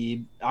compared to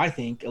Khabib, I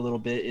think a little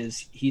bit,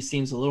 is he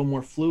seems a little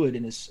more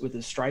fluid with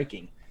his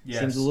striking. Yes.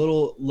 Seems a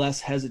little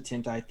less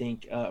hesitant, I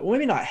think. Well,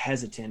 maybe not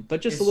hesitant,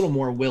 but just a little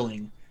more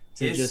willing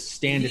to just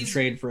stand and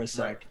trade for a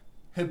sec.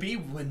 Right.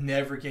 Khabib would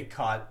never get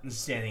caught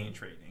standing and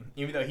trading,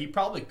 even though he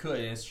probably could,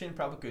 and his chin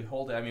probably could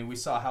hold it. I mean, we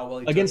saw how well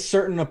he against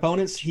certain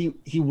opponents. He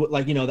would,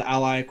 like, the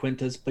Ally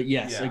Quintas, but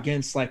yes,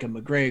 against like a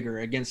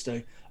McGregor, against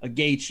a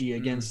Gaethje,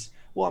 against.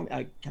 Well, I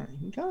mean,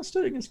 he kind of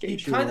stood against Gaethje.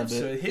 He kind of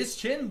stood. His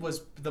chin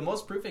was the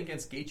most proof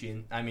against Gaethje,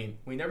 and I mean,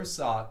 we never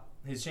saw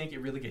his chin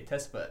really get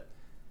tested, but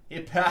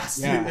it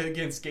passed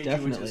against Gaethje,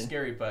 definitely. Which is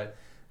scary. But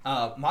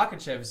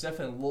Makhachev is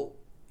definitely a little.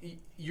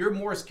 You're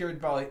more scared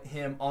about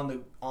him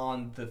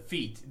on the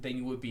feet than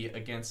you would be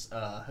against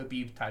a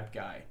Khabib type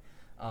guy.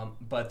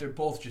 But they're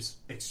both just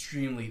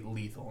extremely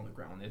lethal on the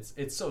ground.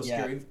 It's so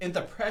scary, and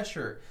the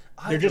pressure.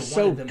 They're just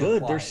so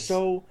good. Applies. They're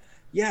so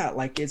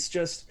like it's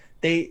just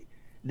they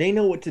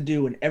know what to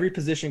do in every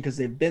position because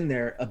they've been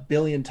there a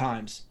billion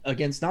times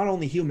against not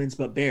only humans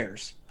but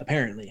bears,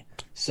 apparently.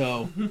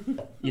 So,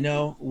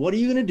 what are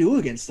you gonna do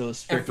against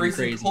those freaking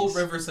crazies? Cold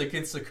rivers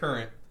against the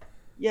current.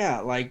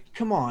 Yeah, like,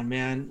 come on,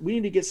 man. We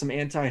need to get some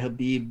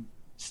anti-Khabib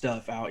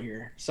stuff out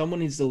here. Someone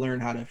needs to learn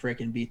how to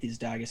freaking beat these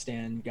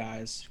Dagestan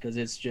guys because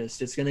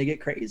it's gonna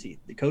get crazy.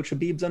 The coach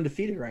Khabib's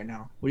undefeated right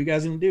now. What are you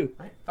guys gonna do?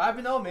 Right.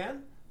 5-0,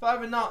 man.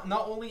 5-0.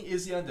 Not only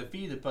is he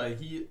undefeated, but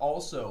he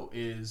also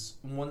is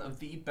one of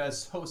the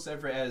best hosts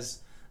ever. As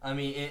I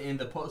mean, in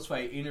the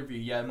post-fight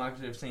interview,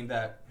 Makhachev saying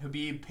that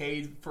Khabib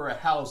paid for a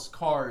house,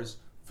 cars,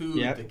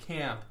 food, the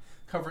camp,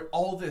 covered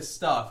all this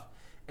stuff,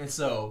 and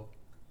so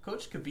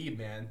Coach Khabib,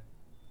 man,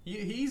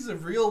 he's a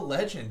real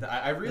legend.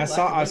 I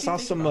saw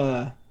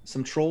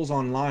some trolls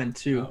online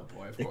too. Oh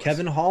boy, the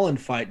Kevin Holland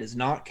fight does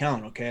not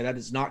count. Okay, that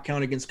does not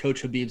count against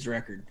Coach Khabib's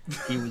record.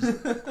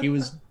 He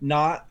was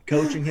not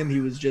coaching him. He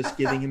was just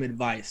giving him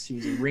advice. He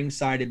was a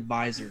ringside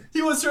advisor.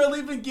 He was certainly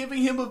even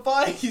giving him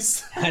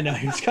advice. I know.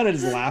 He was kind of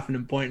just laughing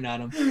and pointing at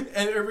him.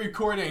 And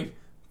recording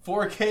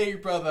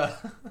 4K, brother.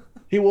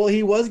 He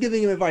was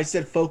giving him advice. He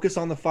said focus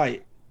on the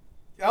fight.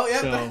 Oh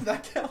yeah, so,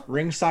 that counts.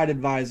 Ringside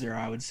advisor,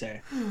 I would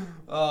say.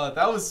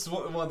 That was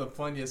one of the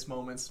funniest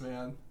moments,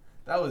 man.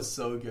 That was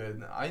so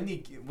good.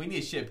 We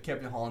need to ship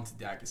Kevin Holland to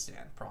Dagestan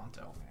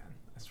pronto, man.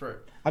 I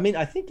swear. I mean,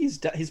 I think he's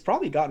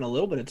probably gotten a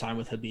little bit of time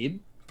with Khabib.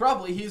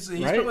 Probably he's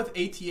right? been with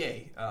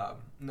ATA.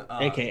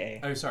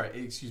 AKA. I'm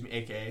sorry, excuse me,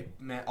 AKA.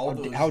 Man,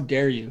 how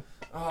dare you?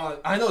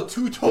 I know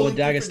two totally.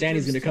 Well,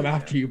 Dagestani's going to come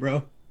after you,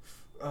 bro.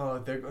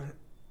 They're going.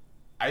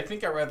 I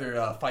think I'd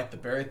rather fight the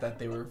bear that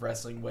they were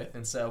wrestling with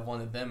instead of one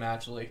of them,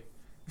 actually.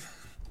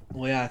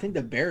 Well, yeah, I think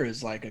the bear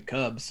is like a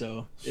cub,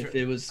 so sure. If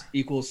it was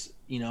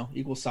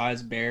equal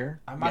size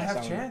bear, I might have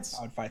a chance.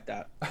 I would fight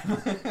that.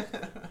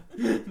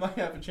 Might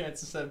have a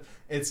chance instead.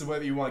 It's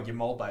whether you want to get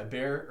mauled by a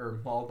bear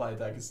or mauled by a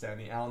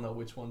Dagestani. I don't know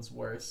which one's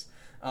worse.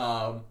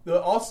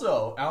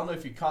 Also, I don't know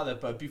if you caught it,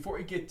 but before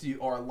we get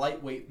to our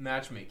lightweight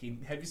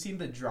matchmaking, have you seen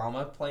the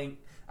drama playing?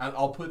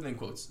 I'll put it in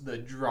quotes. The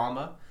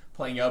drama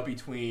playing out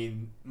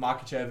between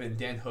Makhachev and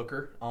Dan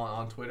Hooker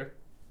on Twitter.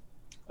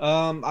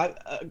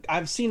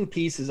 I've seen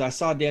pieces. I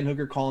saw Dan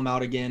Hooker call him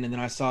out again, and then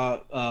I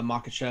saw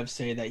Makachev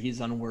say that he's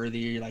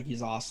unworthy, like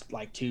he's lost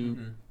like two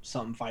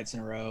something fights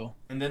in a row.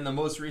 And then the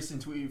most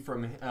recent tweet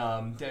from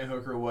Dan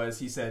Hooker was,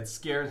 he said,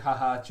 "Scared,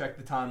 haha, check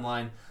the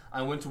timeline.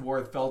 I went to war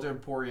with Felder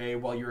and Poirier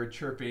while you were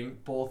chirping.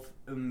 Both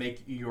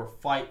make your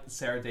fight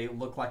Saturday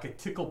look like a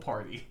tickle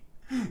party.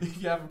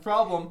 If you have a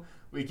problem,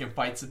 we can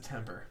fight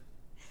September."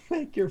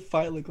 Make your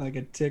fight look like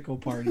a tickle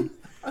party.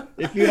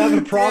 If you have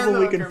a problem,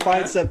 we can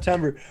fight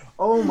September.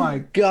 Oh my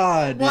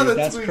god, dude,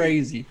 that's tweet.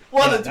 Crazy.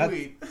 What a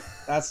tweet.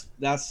 That's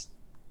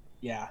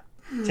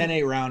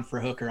 10-8 round for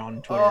Hooker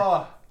on Twitter.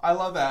 Oh, I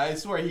love that. I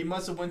swear he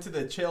must have went to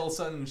the Chael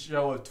Sonnen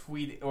show of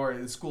tweeting, or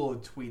the school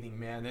of tweeting,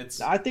 man.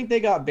 I think they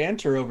got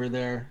banter over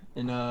there.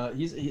 And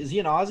is he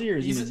an Aussie or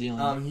is he New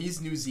Zealand? He's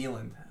New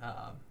Zealand.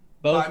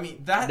 Both. I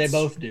mean, they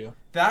both do.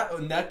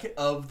 That neck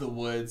of the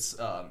woods.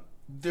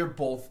 They're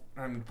both.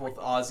 I mean, both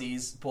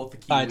Aussies, both the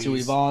Kiwis.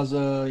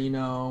 Tuivasa, you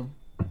know.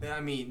 I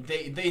mean,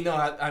 they know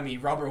how. I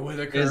mean, Robert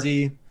Whittaker.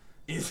 Izzy.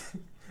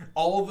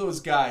 All of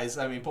those guys.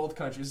 I mean, both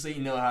countries. They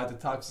know how to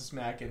talk some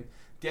smack, and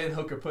Dan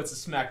Hooker puts a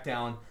smack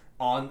down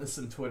on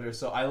some Twitter.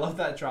 So I love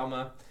that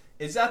drama.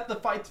 Is that the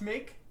fight to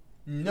make?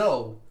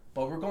 No,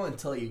 but we're going to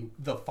tell you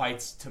the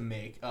fights to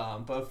make.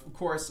 But of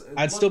course,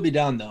 I'd still be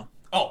down though.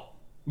 Oh,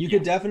 you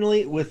could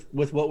definitely with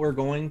what we're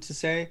going to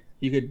say.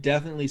 You could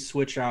definitely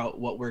switch out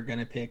what we're going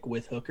to pick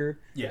with Hooker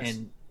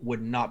and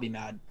would not be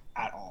mad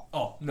at all.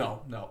 Oh,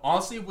 no.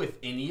 Honestly, with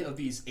any of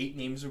these 8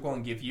 names we're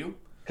going to give you.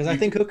 Because I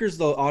think Hooker's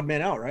the odd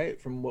man out, right,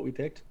 from what we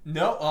picked?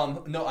 No,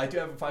 I do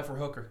have a 5 for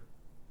Hooker.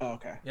 Oh,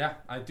 okay. Yeah,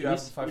 I do have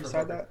a 5 for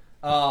Hooker.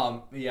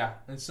 That? Yeah,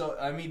 and so,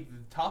 I mean,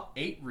 the top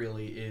 8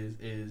 really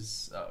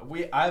is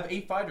I have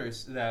 8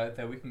 fighters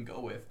that we can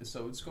go with,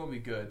 so it's going to be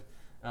good.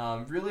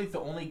 Really,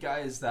 the only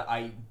guys that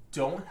I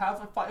don't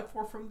have a 5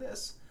 for from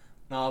this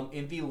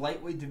in the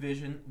lightweight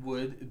division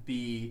would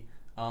be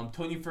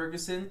Tony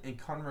Ferguson and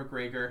Conor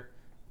McGregor,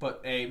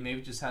 but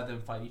maybe just have them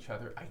fight each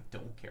other. I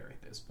don't care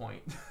at this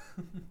point.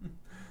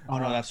 Oh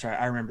no, that's right.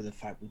 I remember the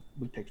fight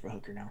we picked for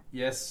Hooker now.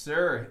 Yes,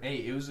 sir.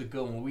 Hey, it was a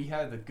good one. We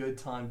had a good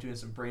time doing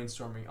some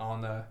brainstorming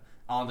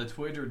on the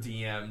Twitter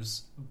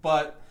DMs.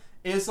 But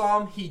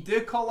Islam, he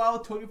did call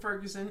out Tony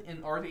Ferguson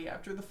and RD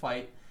after the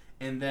fight,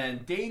 and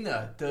then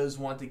Dana does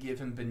want to give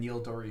him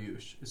Beneil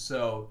Dariush.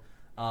 So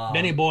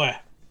Benny boy.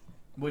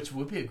 Which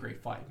would be a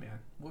great fight, man.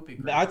 Would be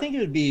great. I think it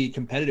would be a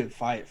competitive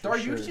fight for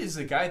Dariush sure. is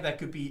a guy that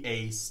could be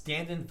a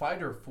stand-in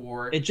fighter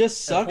for. It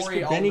just sucks for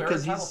Benny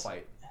because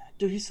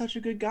he's such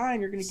a good guy,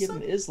 and you're going to give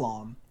him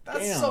Islam. That's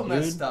Damn, so dude.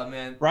 messed up,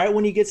 man. Right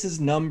when he gets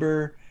his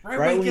number,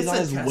 right when he's on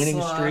his Tesla.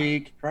 winning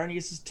streak, right when he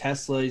gets his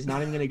Tesla, he's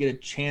not even going to get a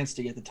chance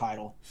to get the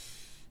title.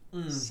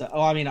 So,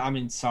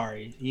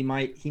 sorry, he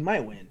might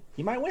win.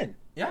 He might win.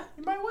 Yeah,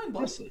 he might win.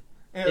 Honestly,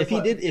 if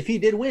he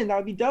did win, that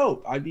would be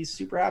dope. I'd be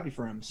super happy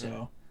for him. So.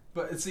 Yeah.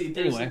 But see,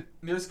 there's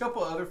a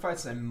couple of other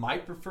fights I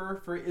might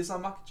prefer for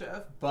Islam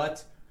Makhachev,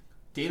 but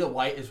Dana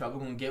White is probably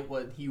going to get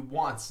what he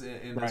wants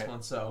in this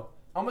one. So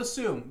I'm going to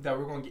assume that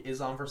we're going to get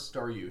Islam versus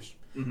Dariush.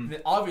 Mm-hmm.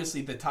 Then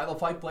obviously, the title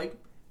fight, Blake,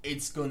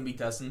 it's going to be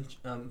Dustin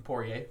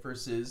Poirier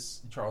versus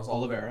Charles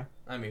Oliveira.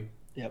 I mean,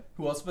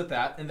 who else but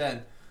that? And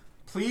then,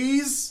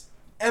 please,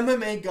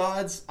 MMA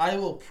gods, I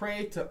will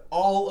pray to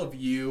all of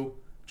you.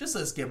 Just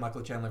let's get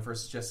Michael Chandler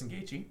versus Justin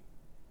Gaethje.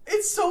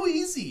 It's so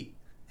easy.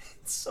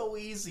 It's so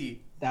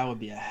easy. That would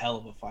be a hell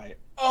of a fight.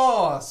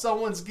 Oh,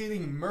 someone's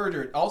getting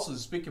murdered. Also,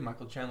 speaking of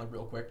Michael Chandler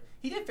real quick,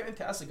 he did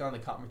fantastic on the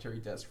commentary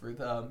desk for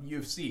the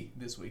UFC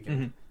this weekend.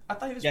 Mm-hmm. I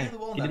thought he was really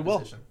well in that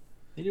position.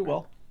 He did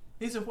well.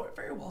 He's a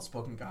very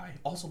well-spoken guy.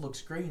 Also looks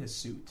great in a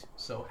suit.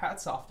 So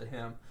hats off to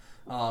him.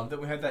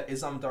 Then we had that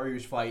Islam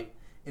Dariush fight.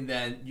 And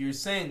then you're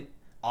saying,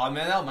 oh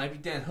man, that might be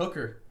Dan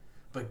Hooker.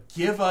 But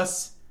give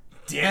us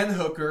Dan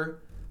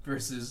Hooker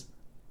versus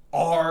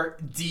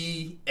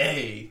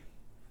RDA.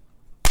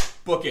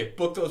 Book it.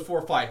 Book those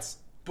 4 fights.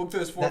 Book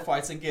those 4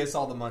 fights and get us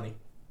all the money.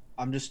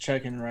 I'm just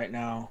checking right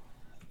now,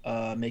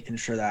 making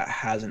sure that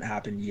hasn't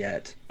happened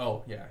yet.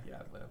 Oh, yeah.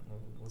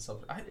 What's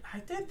up? I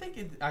did think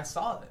I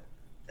saw it.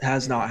 It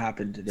has not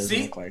happened. It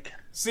doesn't look like.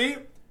 See?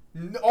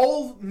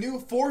 4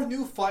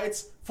 new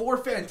fights, 4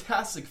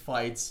 fantastic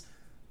fights.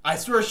 I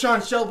swear,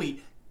 Sean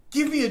Shelby,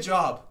 give me a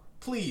job.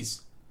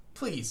 Please.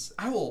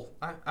 I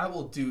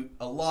will do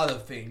a lot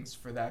of things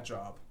for that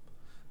job.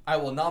 I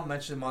will not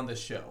mention them on the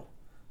show.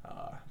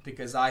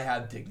 Because I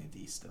have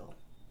dignity still.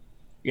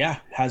 Yeah,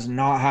 has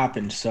not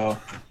happened. So,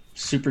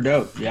 super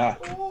dope. Yeah.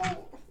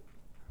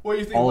 What do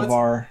you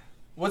think?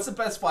 What's the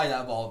best fight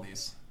out of all of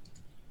these?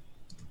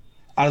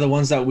 Out of the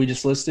ones that we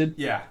just listed?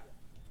 Yeah.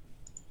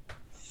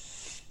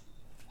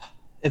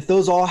 If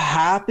those all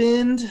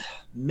happened,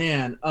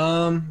 man.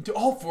 Dude,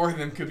 all 4 of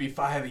them could be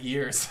 5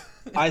 years.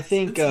 I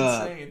think. It's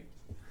insane.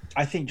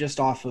 I think just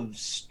off of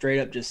straight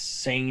up just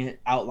saying it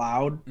out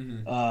loud,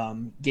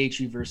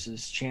 Gaethje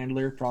versus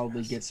Chandler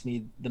probably gets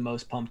me the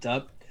most pumped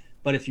up.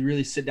 But if you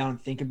really sit down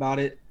and think about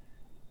it,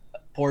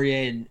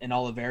 Poirier and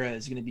Oliveira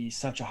is going to be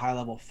such a high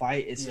level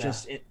fight. It's Yeah.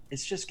 just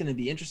it's just going to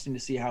be interesting to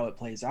see how it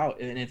plays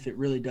out, and if it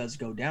really does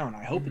go down.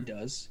 I hope it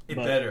does. It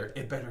but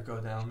better go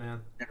down,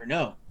 man. you never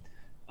know.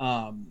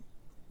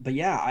 But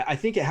yeah, I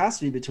think it has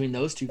to be between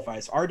those two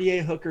fights.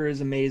 RDA Hooker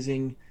is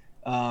amazing,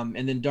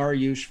 and then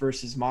Dariush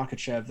versus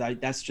Makhachev.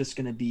 That's just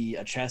going to be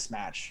a chess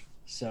match.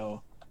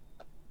 So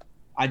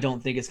I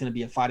don't think it's going to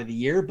be a fight of the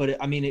year, but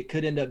it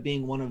could end up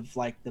being one of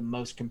like the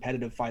most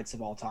competitive fights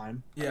of all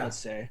time. Yeah. Let's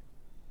say.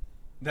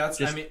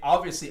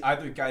 Obviously,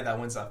 either guy that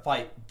wins that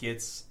fight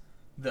gets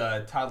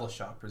the title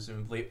shot,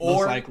 presumably,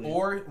 Most likely.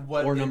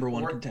 or number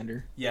one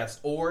contender. Yes,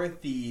 or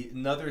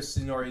another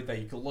scenario that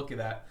you could look at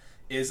that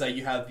is that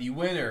you have the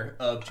winner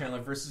of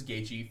Chandler versus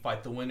Gaethje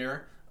fight the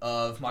winner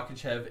of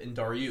Makhachev and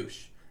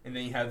Dariush, and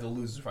then you have the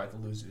losers fight the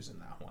losers in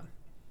that one.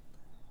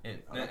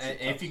 And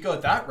if you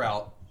go that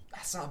route,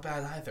 that's not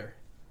bad either.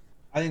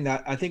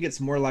 I think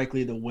it's more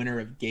likely the winner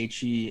of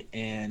Gaethje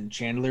and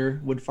Chandler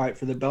would fight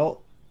for the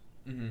belt.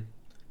 Mm-hmm.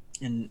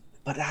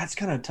 But that's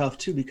kind of tough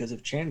too, because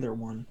if Chandler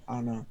won, I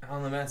don't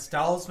know. Man.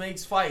 Styles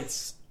makes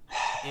fights,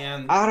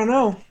 and I don't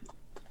know.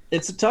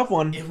 It's a tough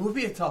one. It would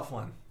be a tough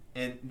one,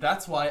 and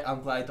that's why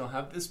I'm glad I don't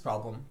have this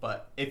problem.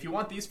 But if you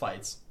want these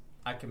fights,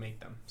 I can make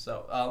them.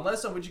 So let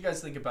us know what you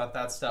guys think about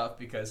that stuff,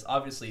 because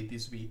obviously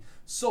these would be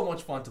so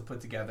much fun to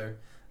put together.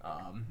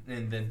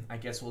 And then I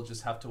guess we'll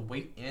just have to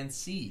wait and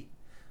see.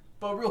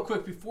 But real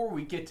quick, before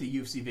we get to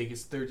UFC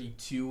Vegas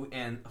 32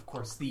 and, of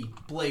course, the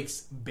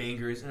Blake's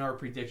Bangers and our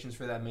predictions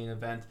for that main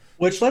event.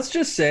 Which, let's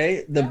just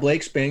say, the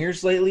Blake's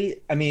Bangers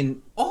lately, they've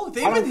been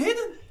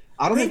hitting.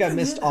 I don't think I've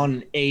missed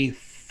on a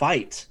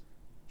fight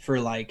for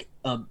like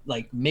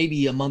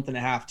maybe a month and a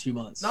half, 2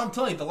 months. No, I'm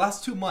telling you, the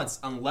last 2 months,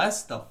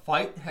 unless the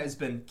fight has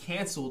been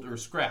canceled or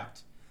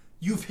scrapped,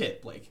 you've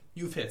hit, Blake.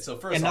 You've hit. So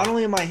first, and not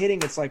only am I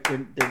hitting, it's like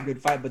they're a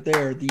good fight, but they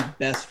are the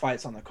best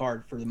fights on the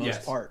card for the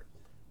most part.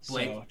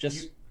 Blake, so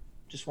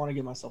just want to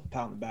give myself a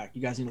pat on the back.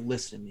 You guys need to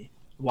listen to me.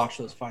 Watch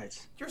those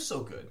fights. You're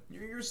so good.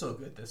 You're so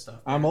good at this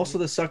stuff. I'm also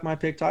the Suck My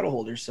Pick title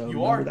holder, so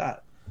remember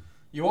that.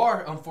 You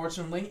are,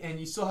 unfortunately,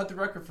 and you still have the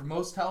record for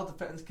most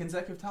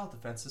consecutive title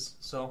defenses.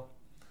 So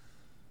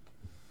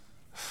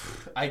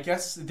I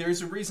guess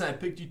there's a reason I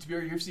picked you to be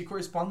our UFC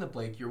correspondent,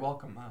 Blake. You're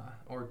welcome.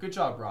 Or good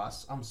job,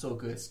 Ross. I'm so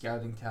good at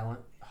scouting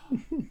talent.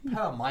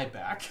 Pat on my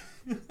back.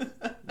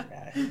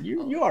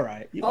 You all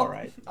right. You all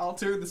right. I'll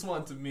turn this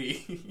one to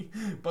me.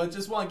 But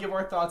just want to give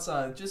our thoughts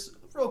on, just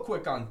real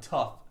quick on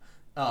Tough.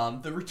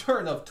 The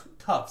return of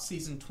Tough,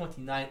 Season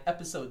 29,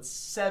 Episode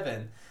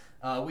 7.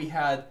 We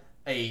had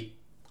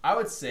I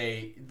would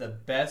say, the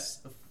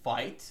best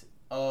fight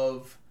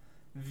of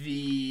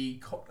the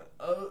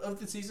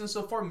season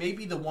so far.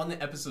 Maybe the one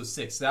in Episode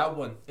 6. That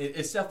one,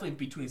 it's definitely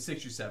between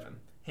 6 or 7.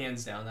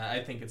 Hands down.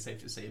 I think it's safe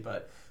to say.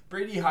 But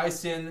Brady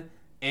Heisen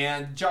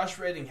and Josh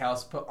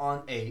Reddinghouse put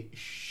on a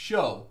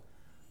show.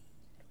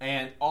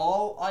 And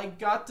all I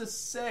got to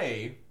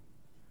say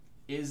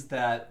is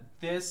that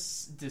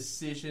this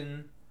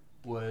decision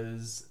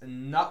was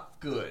not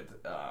good.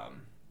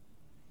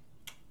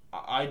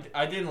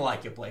 I didn't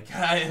like it, Blake.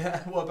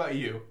 What about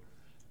you?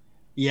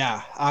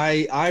 Yeah,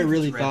 I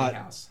really thought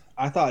Reddinghouse.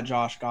 I thought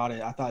Josh got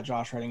it. I thought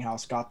Josh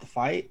Reddinghouse got the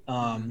fight.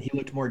 He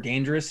looked more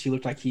dangerous. He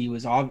looked like he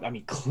was,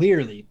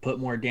 clearly put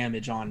more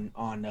damage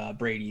on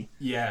Brady.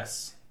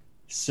 Yes.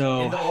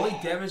 So and the only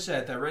damage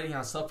that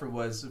Reddinghouse suffered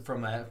was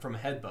from a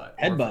headbutt.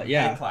 Headbutt,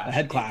 yeah, a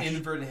head clash,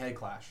 inadvertent head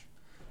clash.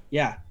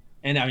 Yeah,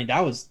 and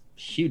that was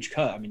a huge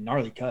cut.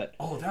 Gnarly cut.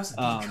 Oh, that was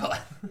a deep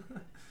cut.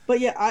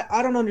 But yeah,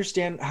 I don't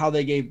understand how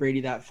they gave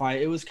Brady that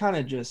fight. It was kind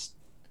of just.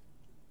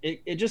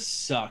 It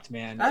just sucked,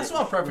 man. I just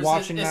want to preface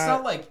watching it's that,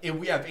 not like if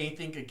we have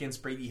anything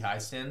against Brady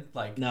Heisen.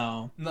 Like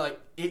no,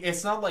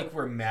 it's not like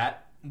we're mad.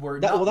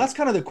 Well, that's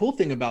kind of the cool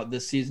thing about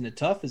this season of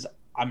Tough is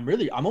I'm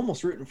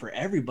almost rooting for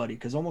everybody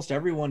because almost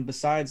everyone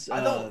besides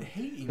I don't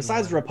hate anyone.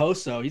 Besides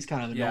Raposo, he's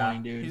kind of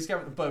annoying, dude. He's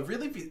got, but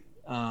really,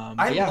 I'm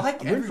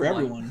like rooting for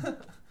everyone.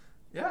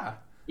 Yeah.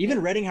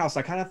 Even Reddinghouse,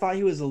 I kind of thought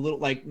he was a little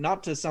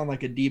not to sound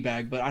like a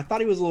d-bag, but I thought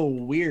he was a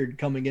little weird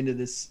coming into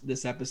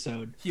this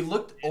episode. He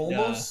looked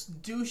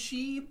almost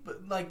douchey,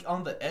 but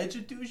on the edge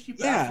of douchey.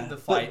 After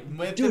the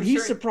fight, dude, he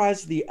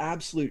surprised the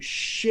absolute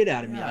shit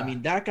out of me. Yeah.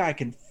 That guy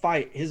can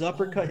fight. His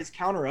uppercut, his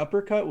counter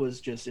uppercut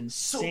was just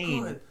insane.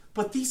 So good.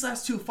 But these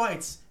last two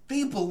fights,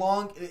 they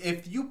belong.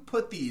 If you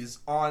put these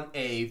on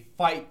a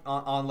fight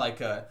on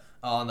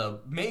a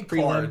main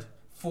card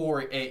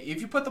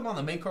if you put them on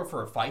the main card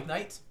for a fight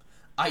night,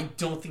 I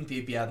don't think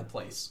they'd be out of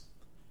place.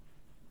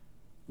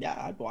 Yeah,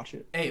 I'd watch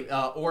it. Hey,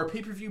 or a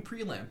pay-per-view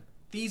prelim.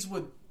 These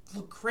would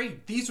look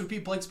great. These would be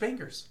Blake's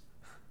Bangers.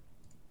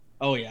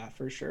 Oh, yeah,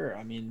 for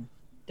sure.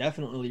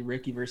 Definitely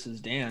Ricky versus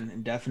Dan,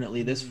 and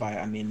definitely this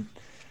fight.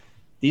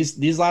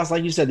 These last,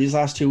 like you said, these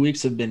last 2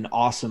 weeks have been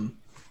awesome.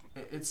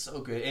 It's so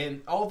good.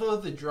 And although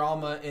the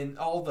drama and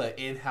all the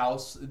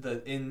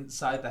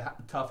inside the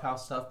Tough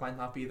House stuff might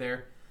not be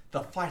there,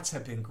 the fights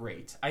have been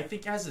great. I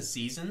think as a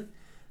season,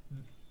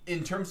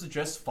 in terms of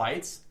just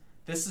fights,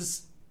 this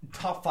is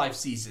top 5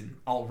 season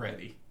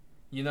already.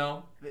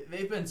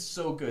 They've been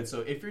so good.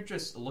 So if you're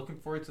just looking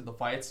forward to the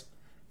fights,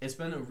 it's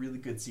been a really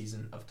good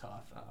season of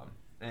Tough,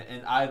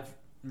 and I've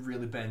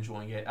really been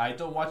enjoying it. I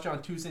don't watch it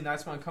on Tuesday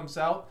nights when it comes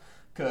out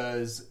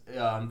because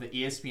the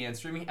ESPN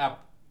streaming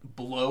app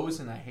blows,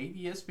 and I hate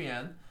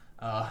ESPN.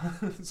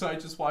 So I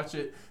just watch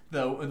it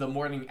the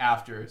morning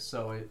after.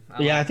 So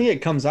I think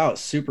it comes out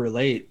super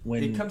late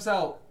when it comes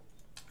out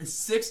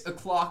 6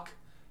 o'clock.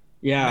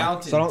 Yeah,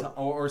 Mountain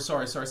or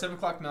sorry, 7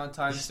 o'clock Mountain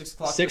Time, 6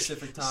 o'clock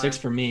Pacific Time. 6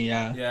 for me,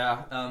 yeah.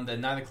 Yeah,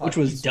 then 9 o'clock. Which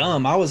was Eastern.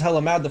 dumb. I was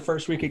hella mad the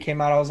first week it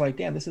came out. I was like,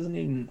 damn, this isn't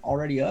even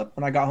already up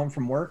when I got home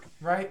from work.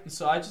 Right.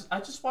 So I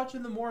just watch it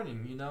in the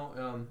morning.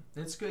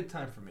 It's a good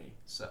time for me.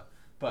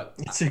 But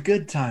it's a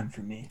good time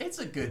for me. It's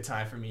a good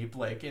time for me,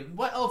 Blake. And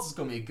what else is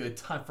going to be a good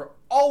time for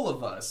all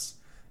of us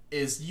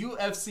is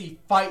UFC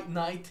Fight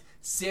Night,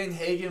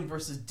 Sandhagen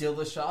versus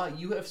Dillashaw,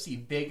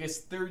 UFC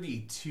Vegas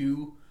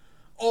 32.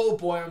 Oh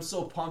boy, I'm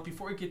so pumped.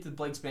 Before we get to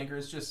Blake's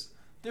Bangers,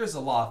 there's a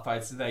lot of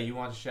fights that you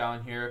want to shout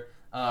in here.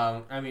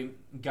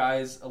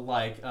 Guys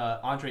like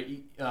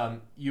Andre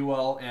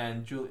Ewell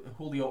and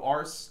Julio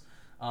Arce.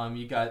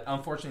 You got,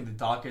 unfortunately, the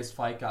Dawkins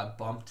fight got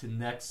bumped to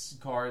next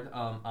card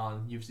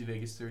on UFC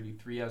Vegas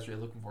 33. I was really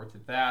looking forward to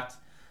that.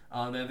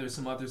 Then there's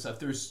some other stuff.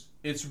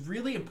 It's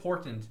really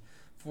important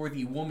for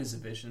the women's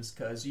divisions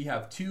because you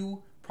have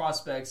two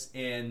prospects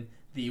in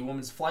the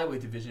women's flyweight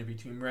division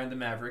between Miranda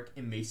Maverick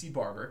and Macy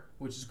Barber,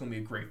 which is going to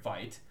be a great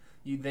fight.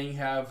 Then you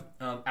have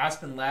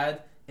Aspen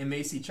Ladd and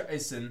Macy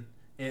Chiasson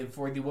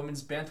for the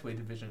women's bantamweight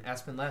division.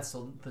 Aspen Ladd,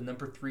 still the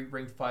number 3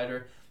 ranked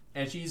fighter,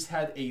 and she's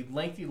had a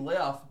lengthy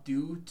layoff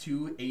due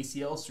to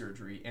ACL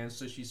surgery, and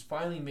so she's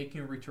finally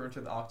making a return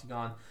to the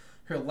octagon.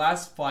 Her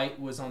last fight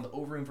was on the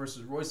Overeem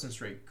versus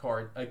Roysenstraight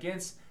card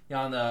against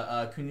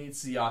Yana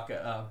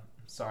Kunitsiaka.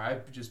 Sorry, I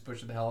just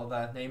butchered the hell out of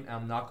that name.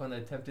 I'm not going to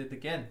attempt it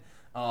again.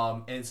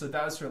 And so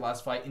that was her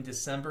last fight in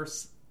December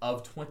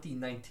of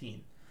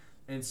 2019.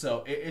 And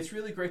so it's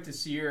really great to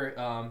see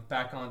her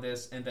back on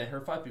this. And then her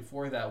fight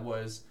before that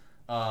was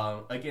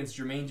against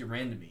Jermaine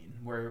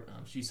Durandamine, where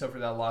she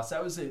suffered that loss.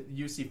 That was at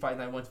UFC Fight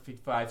Night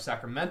 155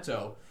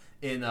 Sacramento.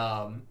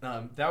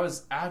 That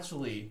was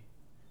actually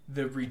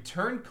the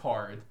return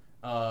card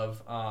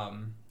of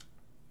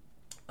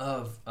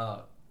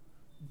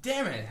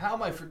damn it! How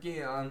am I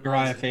forgetting on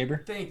Uriah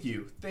Faber? Thank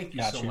you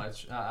Got so you.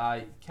 much.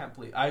 I can't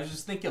believe I was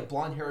just thinking of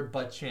blonde-haired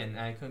butt chin, and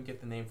I couldn't get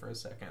the name for a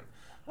second.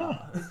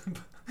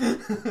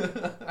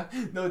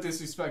 No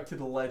disrespect to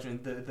the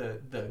legend,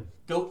 the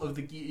goat of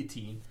the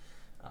guillotine,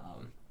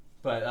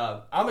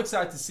 but I'm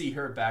excited to see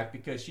her back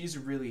because she's a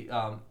really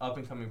up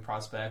and coming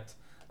prospect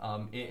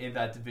in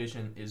that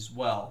division as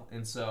well.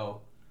 And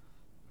so,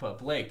 but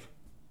Blake,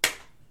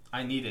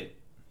 I need it.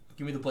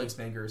 Give me the Blake's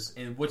Bangers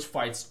and which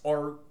fights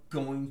are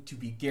going to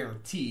be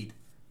guaranteed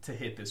to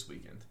hit this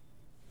weekend.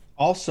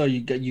 Also,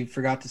 you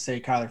forgot to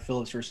say Kyler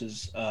Phillips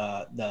versus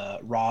the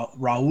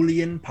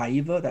Raulian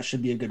Paiva. That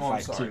should be a good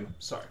fight too.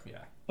 Sorry, yeah.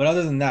 But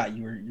other than that,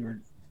 you were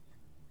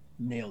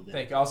nailed it.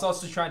 Thank you. I was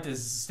also trying to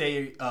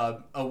stay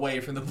away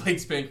from the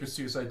Blake's Bangers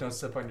too, so I don't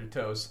step on your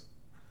toes.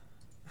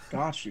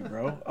 Got you,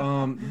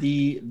 bro.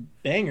 The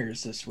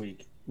bangers this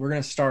week. We're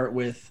gonna start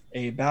with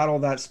a battle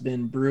that's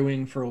been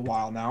brewing for a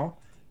while now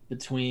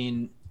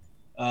between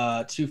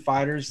two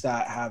fighters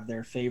that have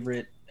their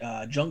favorite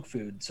junk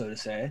food, so to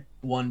say.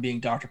 One being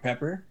Dr.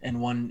 Pepper,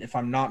 and one, if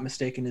I'm not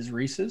mistaken, is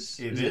Reese's.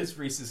 It is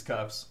Reese's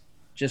Cups.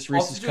 Just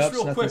Reese's also, Cups.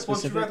 Just real quick, specific?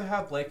 what would you rather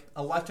have, Blake?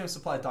 A lifetime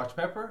supply of Dr.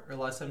 Pepper or a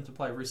lifetime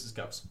supply of Reese's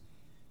Cups?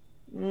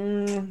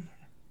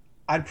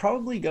 I'd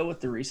probably go with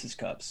the Reese's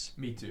Cups.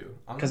 Me too.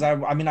 Because I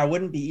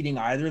wouldn't be eating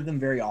either of them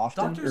very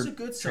often. Doctor's a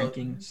good soda.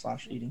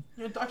 Drinking/eating.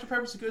 You know, Dr.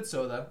 Pepper's a good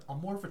soda. I'm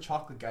more of a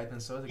chocolate guy than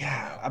soda guy.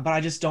 Yeah, but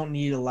I just don't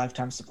need a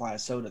lifetime supply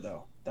of soda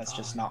though. That's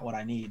just not what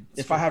I need. That's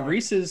If I have fine.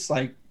 Reese's,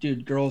 like,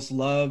 dude, girls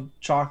love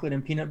chocolate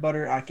and peanut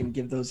butter. I can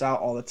give those out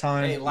all the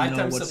time. Hey,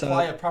 lifetime what's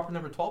supply up? of proper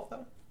number 12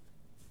 though.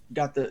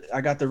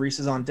 I got the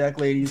Reese's on deck,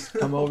 ladies.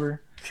 Come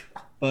over.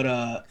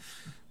 But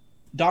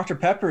Dr.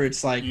 Pepper,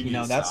 it's like, You need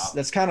to that's stop.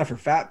 that's kind of for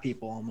fat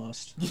people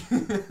almost.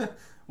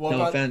 Well, No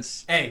but-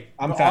 offense. Hey,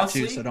 I'm but fat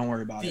honestly, too, so don't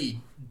worry about it. The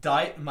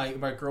diet, my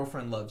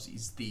girlfriend loves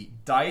these. The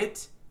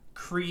diet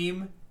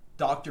cream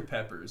Dr.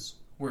 Peppers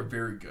were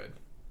very good.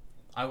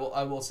 I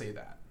will say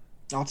that.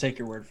 I'll take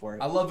your word for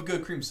it. I love a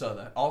good cream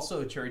soda.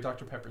 Also, cherry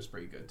Dr. Pepper is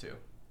pretty good too.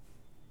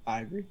 I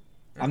agree.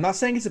 I'm not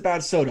saying it's a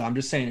bad soda. I'm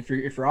just saying if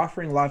you're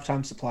offering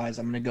lifetime supplies,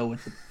 I'm gonna go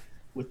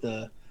with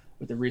the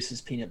Reese's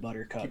peanut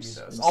butter Give me cups.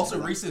 those. instead Also,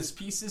 of that. Reese's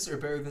Pieces are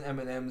better than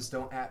M&M's.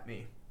 Don't at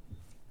me.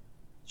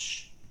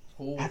 Shh.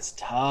 Oh. That's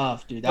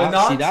tough, dude. But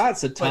not-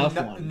 That's a But tough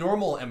not one.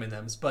 normal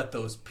M&Ms, but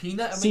those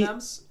peanut See-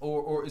 M&Ms,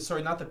 or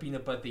sorry, not the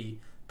peanut, but the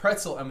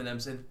pretzel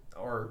M&Ms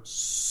are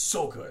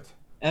so good.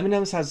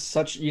 M&M's has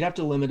such, you'd have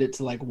to limit it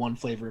to like one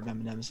flavor of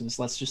M&M's. And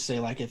let's just say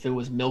like if it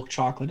was milk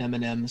chocolate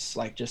M&M's,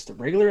 like just the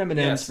regular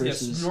M&M's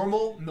versus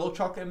normal milk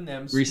chocolate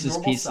M&Ms, Reese's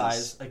normal Pieces.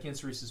 size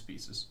against Reese's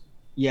Pieces.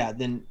 yeah,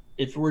 then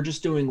if we're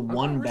just doing I'm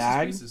one going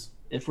bag, Reese's Pieces.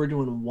 if we're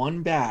doing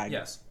one bag,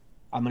 Yes.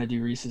 I'm gonna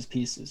do Reese's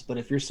Pieces. But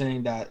if you're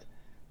saying that,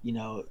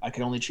 I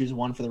could only choose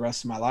one for the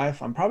rest of my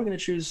life, I'm probably gonna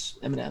choose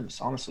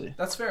M&M's. Honestly,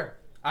 That's fair.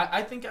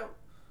 I think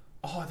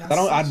Oh, I that's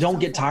don't such a tough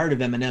get one. tired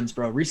of M&Ms,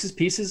 bro. Reese's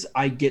Pieces,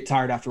 I get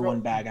tired after Bro, one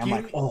bag. I'm give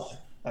like, me- oh,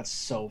 that's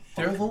so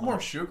They're a fucking little more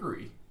much.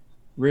 sugary.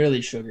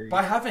 Really sugary. But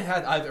I haven't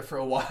had either for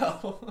a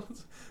while.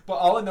 But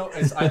all I know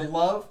is I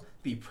love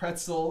the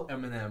pretzel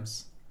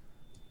M&Ms.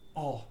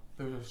 Oh,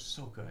 they're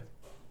so good.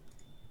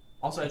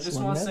 Also, I just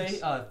Pretzel want to M&Ms.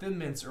 say Thin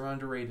Mints are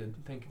underrated.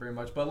 Thank you very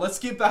much. But let's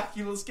get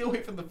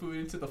away from the food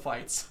into the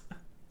fights.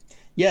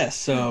 Yes,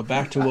 so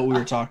back to what we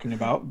were talking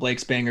about.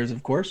 Blake's bangers,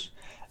 of course.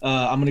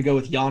 I'm going to go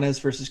with Yanez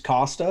versus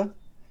Costa.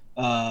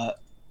 I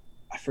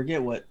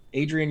forget what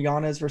Adrian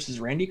Yanez versus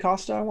Randy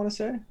Costa, I want to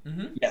say.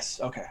 Mm-hmm. Yes,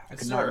 okay. I Yes,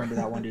 could not sir. remember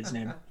that one dude's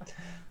name.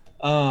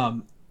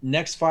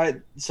 Next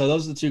fight. So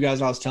those are the two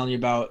guys I was telling you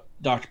about: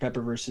 Dr.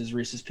 Pepper versus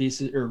Reese's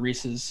Pieces or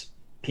Reese's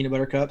Peanut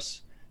Butter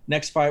Cups.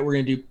 Next fight, we're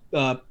gonna do.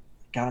 God,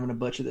 I'm gonna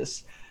butcher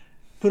this.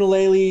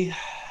 Punalele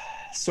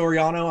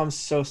Soriano. I'm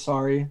so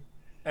sorry.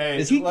 Hey,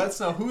 Is he- let's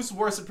know who's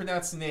worse at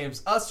pronouncing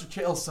names, us or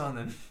Chael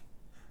Sonnen.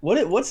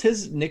 What's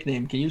his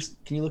nickname? Can you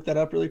look that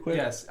up really quick?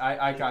 Yes,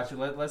 I got you.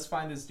 Let's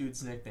find this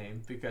dude's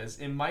nickname because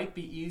it might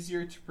be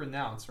easier to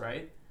pronounce,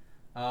 right?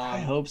 I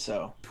hope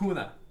so.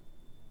 Puna.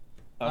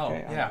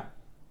 Okay. Oh, yeah.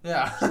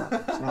 Yeah.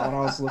 That's not what I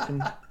was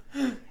looking.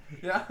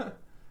 Yeah.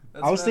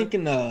 That's I was bad.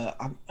 thinking.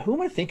 Who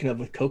am I thinking of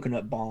with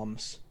coconut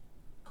bombs?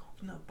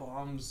 Coconut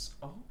bombs.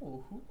 Oh,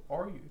 who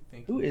are you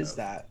thinking? Who is of?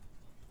 that?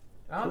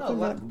 I don't know.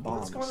 Coconut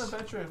Let's go on an bombs.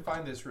 adventure and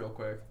find this real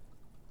quick.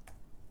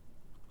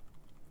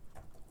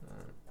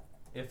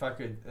 If I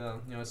could,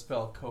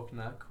 spell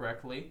coconut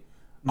correctly.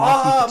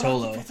 Maki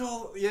Pitolo. Maki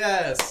Pitolo.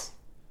 Yes.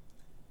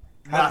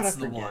 How could That's I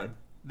the forget? one.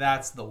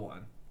 That's the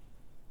one.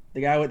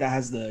 The guy that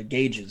has the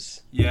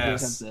gauges. He always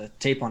Yes. has the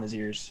tape on his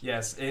ears.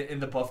 Yes, and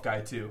the buff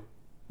guy too.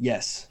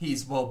 Yes.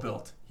 He's well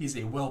built. He's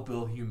a well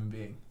built human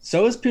being.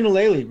 So is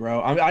Punalele,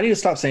 bro. I need to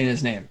stop saying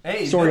his name.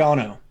 Hey,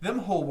 Soriano. Them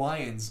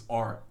Hawaiians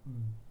are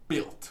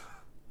built.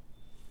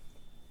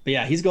 But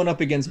yeah, he's going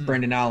up against Mm.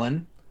 Brendan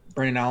Allen.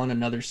 Brendan Allen,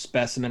 another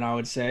specimen, I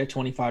would say.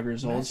 25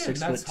 years old, Imagine if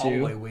 6'2".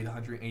 Holloway weighed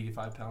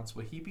 185 pounds.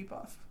 Would he be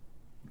buff?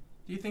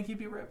 Do you think he'd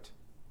be ripped?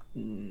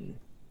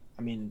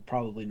 I mean,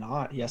 probably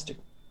not. He has to.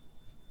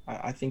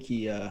 I think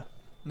he. No,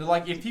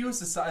 like if he was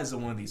the size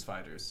of one of these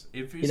fighters,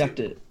 if he's He'd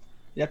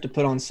have to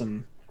put on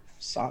some.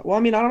 Well, I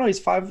mean, I don't know.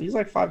 He's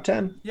like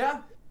 5'10".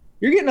 yeah.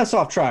 You're getting us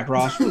off track,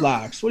 Ross.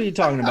 Relax. What are you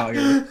talking about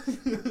here?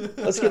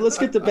 Let's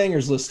get the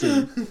bangers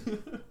listed.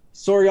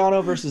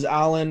 Soriano versus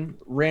Allen,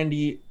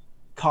 Randy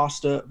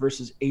Costa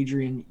versus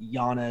Adrian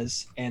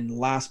Yanez, and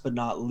last but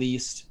not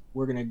least,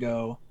 we're gonna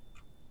go.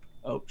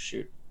 Oh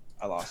shoot,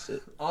 I lost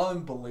it.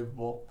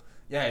 Unbelievable.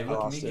 Yeah, look at me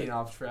lost getting it.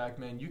 off track,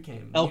 man. You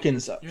came.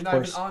 Elkins, You're of not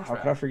course. even on How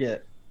track. could I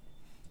forget?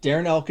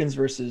 Darren Elkins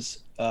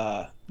versus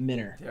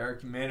Minner.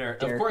 Derek Minner. Of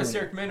Derek course, Minner.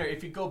 Derek Minner.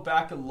 If you go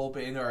back a little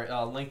bit in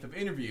our length of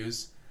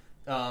interviews,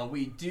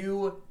 we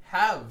do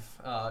have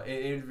an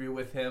interview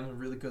with him, a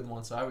really good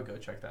one, so I would go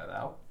check that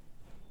out.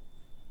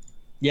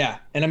 Yeah,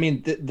 and I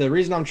mean the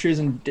reason I'm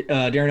choosing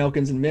Darren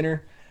Elkins and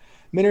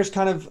Minner's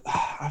kind of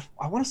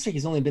I want to say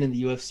he's only been in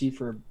the UFC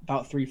for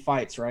about 3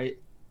 fights, right?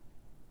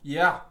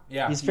 Yeah.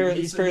 He's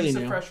fairly he's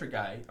new. a fresher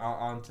guy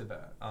onto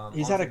that.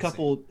 He's had a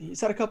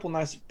couple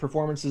nice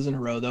performances in a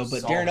row though,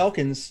 but Solid. Darren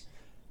Elkins,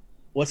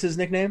 what's his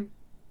nickname?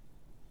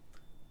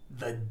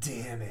 The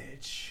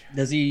damage.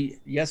 Does he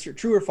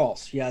true or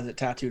false? He has it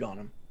tattooed on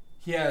him.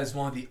 He has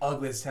one of the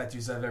ugliest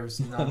tattoos I've ever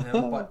seen on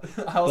him, but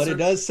I also, But it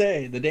does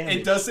say the damage.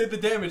 It does say the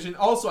damage, and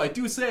also I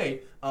do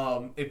say,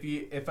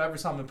 if I ever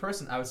saw him in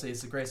person, I would say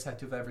it's the greatest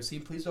tattoo I've ever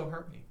seen. Please don't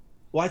hurt me.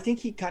 Well, I think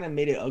he kind of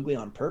made it ugly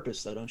on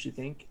purpose, though, don't you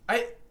think?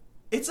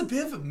 It's a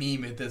bit of a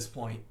meme at this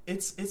point.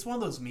 It's one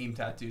of those meme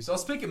tattoos. So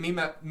speaking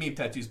of meme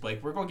tattoos,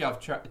 Blake, we're going to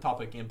get off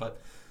topic again, but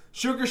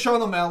Sugar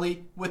Sean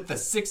O'Malley with the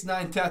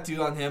 6'9"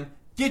 tattoo on him.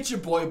 Get your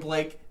boy,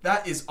 Blake.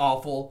 That is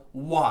awful.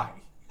 Why?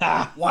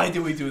 Why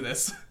do we do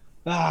this?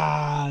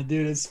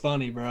 Dude, it's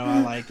funny, bro. I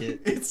like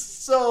it. It's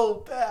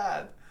so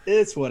bad.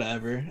 It's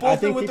whatever. Both I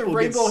think with the people get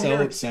rainbow so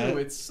hair upset. too.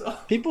 It's so...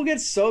 People get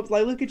so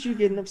like, look at you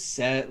getting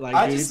upset. Like,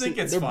 I dude, just think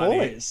it's they're funny.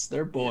 boys.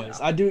 They're boys.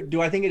 Yeah. I do.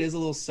 I think it is a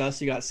little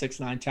sus. You got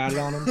 6'9" tatted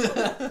on him.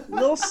 A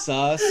little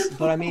sus,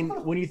 but I mean,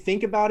 when you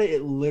think about it,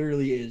 it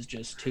literally is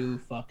just 2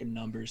 fucking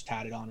numbers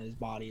tatted on his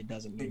body. It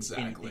doesn't mean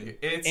Exactly. anything.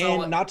 It's And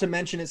all- not to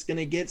mention, it's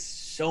gonna get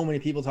so many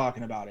people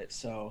talking about it.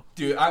 So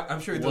Dude,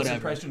 I'm sure those Whatever.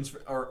 impressions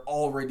are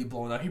already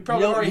blown up. He you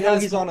probably know, already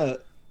has. he's on a.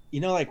 You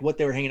know, like what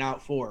they were hanging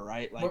out for,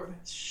 right? Like What-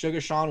 Sugar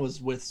Sean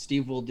was with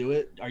Steve Will Do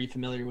It. Are you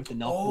familiar with the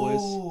Nelk Boys?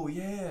 Oh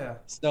yeah.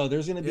 So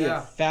there's gonna be Yeah.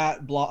 a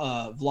fat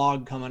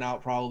vlog coming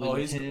out probably Oh,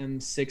 with he's- him,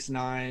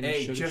 6'9",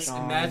 Hey, Sugar just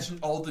Sean. imagine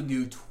all the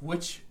new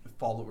Twitch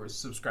followers,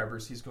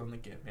 subscribers he's going to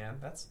get, man.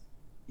 That's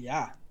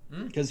Yeah,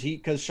 Mm.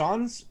 because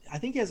Sean's, I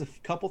think he has a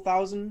couple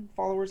thousand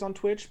followers on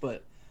Twitch,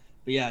 but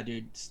yeah,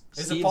 dude. is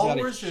Steve's it got a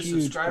followers or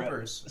huge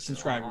subscribers?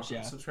 Subscribers,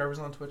 yeah. Subscribers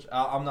on Twitch.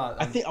 I'm not.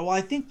 I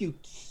think you.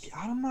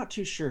 I'm not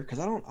too sure because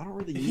I don't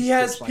really. Use he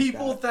has Twitch like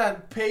people that.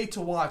 that pay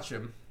to watch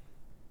him.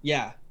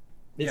 Yeah,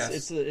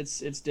 Yes.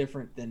 it's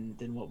different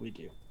than what we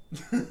do.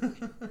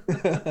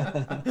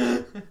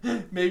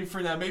 Maybe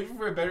for now, maybe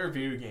for better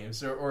video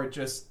games or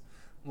just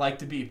like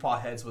to be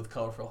potheads with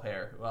colorful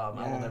hair. I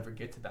will Yeah. never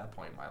get to that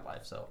point in my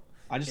life. So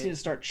I just need to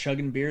start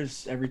chugging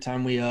beers every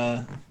time we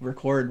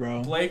record,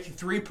 bro. Blake,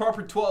 3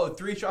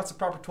 shots of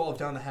proper 12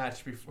 down the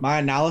hatch before. My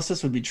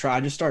analysis would be try.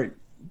 I just start.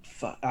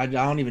 I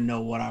don't even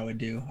know what I would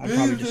do. I'd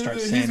probably just start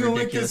saying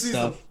ridiculous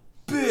stuff.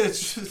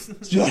 Bitch.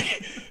 It's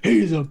like,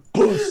 he's a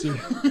pussy.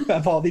 I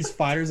have all these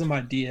fighters in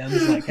my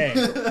DMs. Like, hey,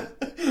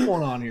 what's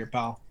going on here,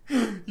 pal?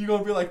 You're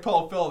gonna be like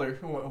Paul Felder.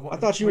 I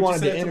thought you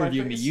wanted to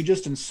interview me. face? You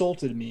just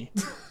insulted me.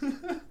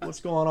 What's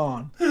going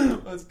on?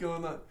 What's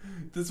going on?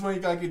 This is when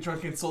you gotta get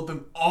drunk and insult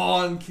them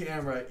on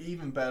camera.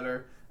 Even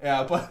better.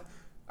 Yeah, but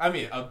I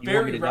mean, a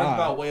very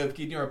roundabout way of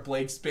getting our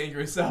Blake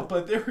Spangers out.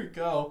 But there we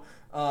go.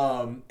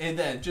 And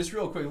then, just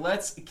real quick,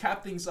 let's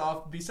cap things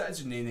off.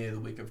 Besides your Nene of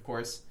the week, of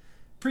course.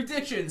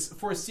 Predictions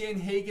for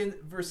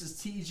Sandhagen versus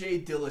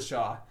TJ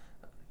Dillashaw.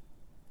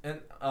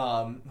 And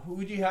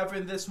who do you have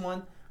in this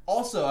one?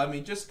 Also, I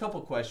mean, just a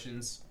couple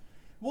questions.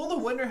 Will the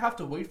winner have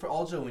to wait for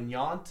Aljo and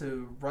Jan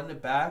to run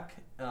it back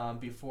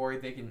before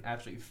they can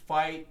actually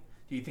fight?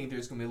 Do you think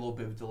there's going to be a little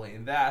bit of delay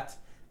in that?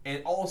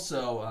 And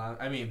also,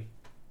 I mean,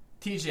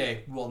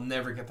 TJ will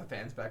never get the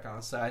fans back on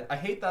his side. I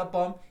hate that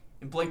bum.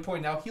 And Blake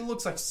pointed out, he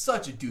looks like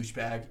such a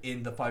douchebag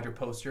in the fighter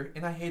poster,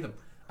 and I hate him.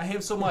 I hate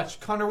him so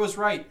much. Connor was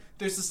right.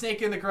 There's a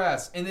snake in the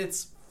grass, and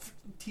it's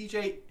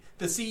TJ,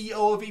 the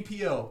CEO of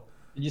EPO.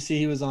 Did you see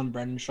he was on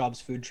Brendan Schaub's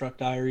Food Truck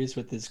Diaries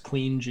with his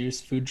clean juice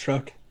food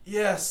truck?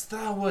 Yes,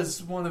 that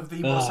was one of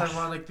the most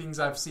ironic things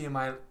I've seen in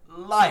my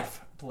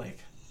life, Blake.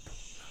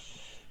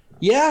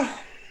 Yeah.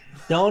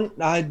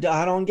 I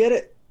don't get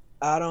it.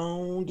 I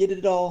don't get it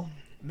at all.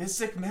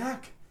 Mystic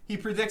Mac. He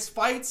predicts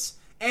fights,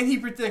 and he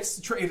predicts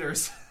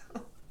traitors.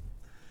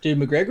 Dude,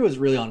 McGregor was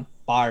really on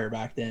fire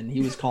back then.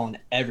 He was calling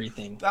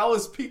everything. That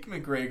was peak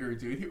McGregor,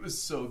 dude. He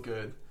was so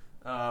good.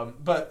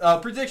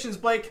 But predictions,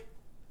 Blake.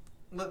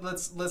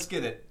 Let's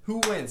get it. Who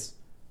wins?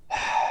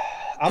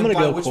 I'm gonna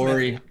go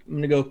Corey. I'm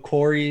gonna go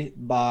Corey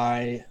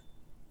by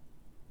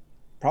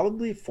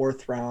probably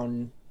 4th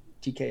round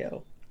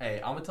TKO.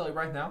 Hey, I'm gonna tell you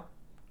right now,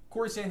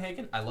 Corey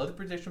Sandhagen. I love the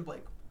prediction,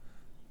 Blake.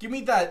 Give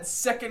me that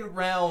 2nd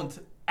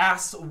round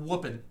ass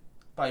whooping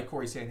by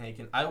Corey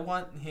Sandhagen. I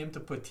want him to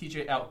put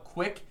TJ out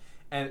quick.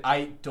 And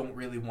I don't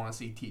really want to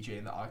see TJ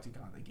in the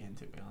octagon again,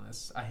 to be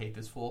honest. I hate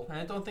this fool. And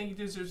I don't think he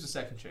deserves a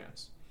second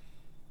chance.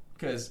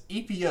 Because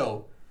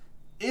EPO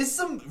is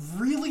some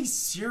really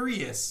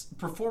serious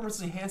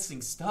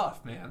performance-enhancing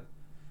stuff, man.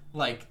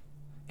 Like,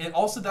 and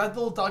also that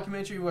little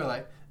documentary where,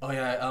 like, oh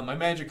yeah, my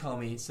manager called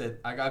me, said,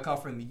 I got a call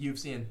from the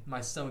UFC and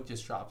my stomach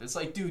just dropped. It's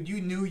like, dude, you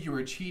knew you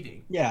were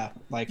cheating. Yeah,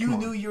 like, you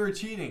knew you were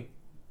cheating.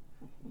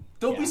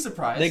 Don't be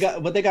surprised. They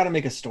got to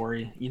make a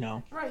story, you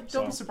know. Right,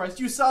 don't be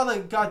surprised. You saw they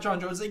got John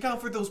Jones. They got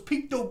for those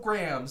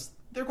pictograms.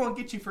 They're going to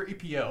get you for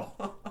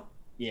EPO.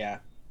 Yeah.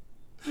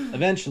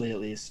 Eventually, at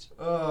least.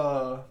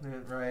 Oh,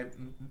 man, right.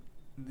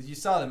 You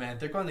saw them, man.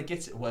 They're going to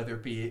get you, whether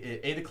it be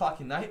at 8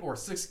 o'clock at night or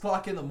 6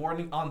 o'clock in the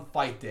morning on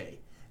fight day.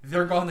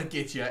 They're going to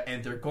get you,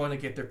 and they're going to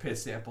get their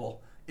piss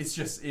sample. It's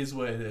just is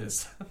what it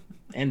is.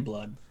 And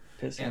blood.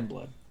 Piss and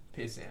blood.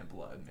 Piss and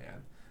blood,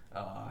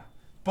 man.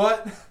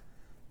 But...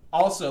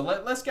 Also,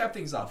 let's cap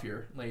things off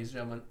here, ladies and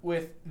gentlemen,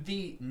 with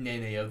the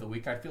Nene of the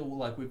week. I feel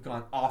like we've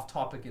gone off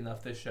topic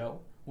enough this show,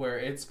 where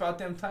it's about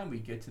damn time we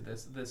get to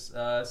this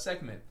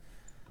segment.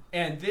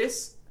 And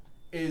this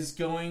is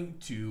going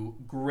to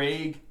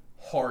Greg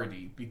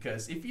Hardy,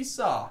 because if you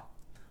saw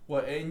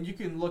and you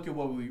can look at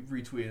what we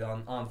retweeted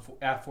on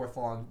at Fourth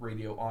Long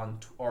Radio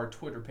on our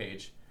Twitter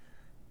page.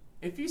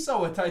 If you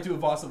saw what Taito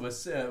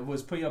Ivasa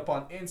was putting up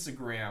on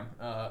Instagram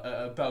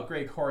about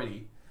Greg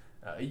Hardy.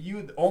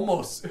 You'd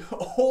almost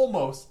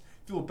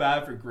feel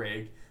bad for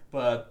Greg,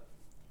 but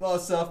a lot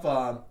of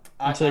stuff.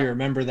 Until you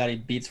remember that he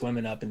beats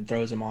women up and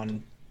throws them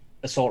on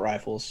assault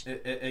rifles.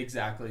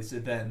 Exactly. So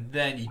then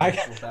you.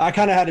 I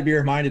kind of had to be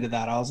reminded of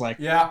that. I was like,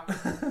 yeah.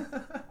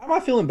 I'm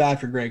not feeling bad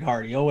for Greg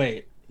Hardy. Oh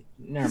wait,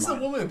 never He's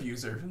mind. a woman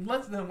abuser. I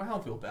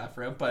don't feel bad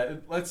for him,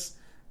 but let's.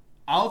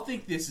 I don't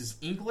think this is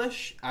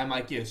English. I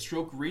might get a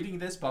stroke reading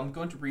this, but I'm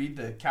going to read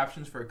the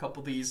captions for a couple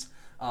of these.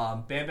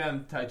 Bam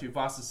Bam Taito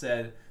Ivasa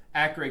said.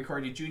 At Greg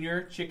Hardy Jr.,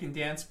 chicken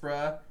dance,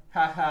 bruh.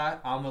 Haha,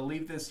 I'm gonna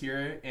leave this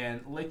here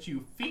and let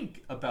you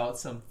think about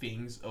some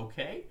things,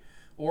 okay?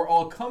 Or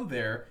I'll come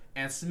there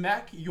and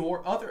smack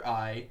your other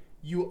eye,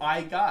 you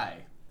eye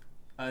guy.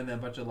 And then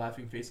a bunch of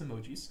laughing face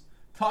emojis.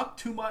 Talk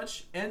too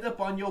much, end up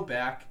on your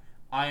back.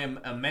 I am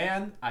a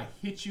man, I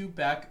hit you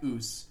back,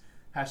 oos.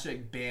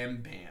 Hashtag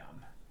bam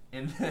bam.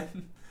 And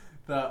then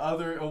the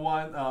other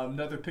one,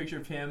 another picture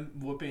of him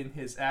whooping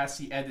his ass,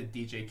 he added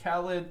DJ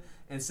Khaled.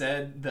 And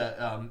said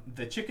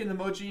the chicken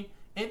emoji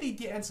and the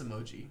dance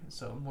emoji.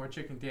 So more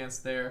chicken dance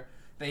there.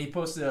 Then he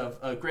posted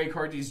a Greg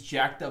Hardy's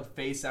jacked up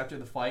face after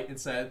the fight and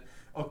said,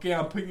 okay,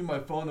 I'm putting my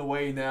phone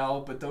away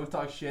now, but don't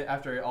talk shit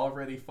after I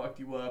already fucked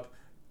you up.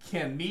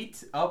 Can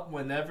meet up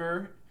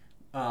whenever,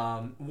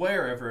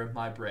 wherever,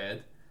 my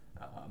bread.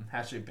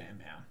 Hashtag bam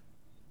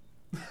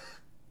bam.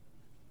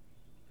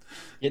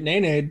 Get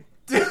nay-nayed.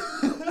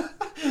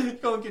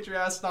 Go and get your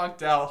ass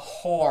knocked out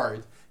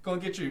hard. Go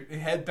and get your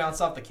head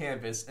bounced off the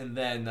canvas, and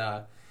then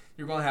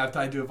you're going to have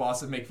Tai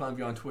Tuivasa make fun of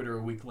you on Twitter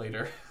a week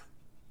later.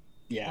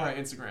 Yeah. Or on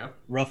Instagram.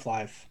 Rough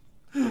life.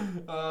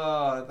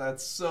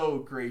 That's so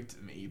great to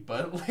me.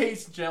 But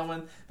ladies and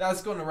gentlemen,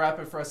 that's going to wrap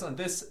it for us on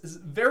this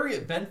very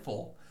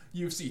eventful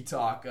UFC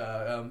talk.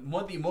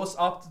 One of the most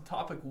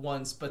off-topic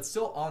ones, but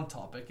still on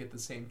topic at the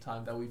same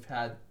time that we've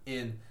had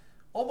in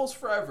almost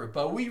forever.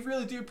 But we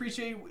really do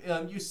appreciate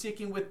you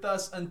sticking with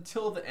us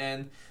until the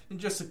end. And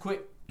just a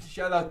quick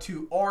shout out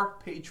to our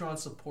Patreon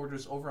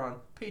supporters over on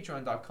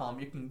patreon.com.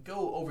 You can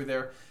go over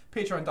there,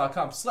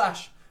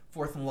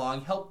 patreon.com/Fourth and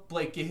Long. Help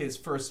Blake get his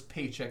first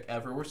paycheck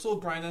ever. We're still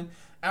grinding,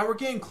 and we're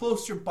getting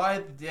closer by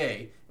the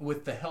day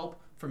with the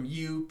help from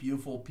you,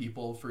 beautiful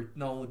people, for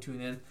not only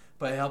tuning in,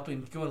 but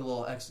helping going a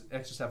little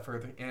extra step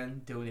further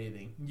and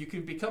donating. You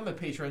can become a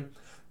patron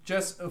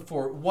just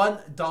for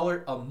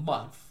 $1 a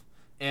month.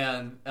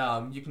 And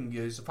you can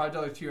use a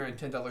 $5 tier and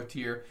 $10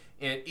 tier.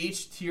 And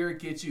each tier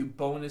gets you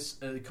bonus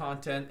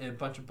content and a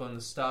bunch of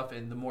bonus stuff.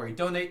 And the more you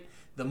donate,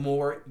 the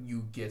more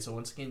you get. So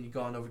once again, you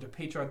go on over to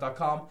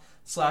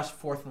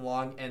patreon.com/Fourth and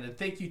Long. And a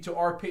thank you to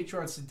our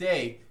patrons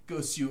today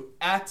goes to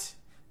at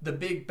the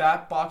Big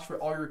Bat Box for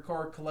all your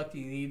card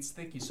collecting needs.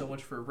 Thank you so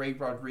much for Ray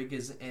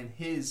Rodriguez and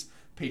his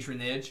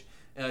patronage.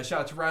 Shout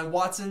out to Ryan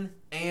Watson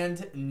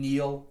and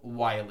Neil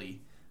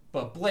Wiley.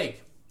 But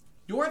Blake,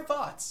 your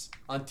thoughts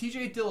on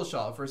TJ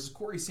Dillashaw versus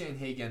Corey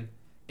Sandhagen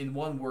in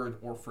one word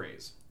or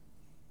phrase?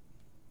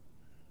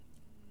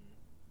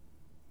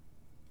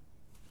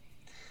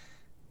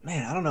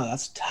 Man, I don't know.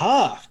 That's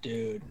tough,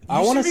 dude.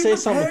 I want to say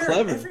something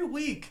clever. Every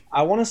week.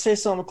 I want to say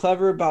something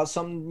clever about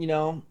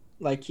something,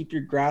 like keep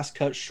your grass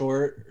cut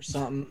short or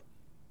something.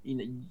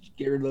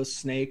 Get rid of those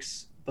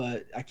snakes.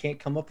 But I can't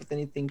come up with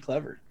anything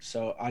clever.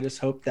 So I just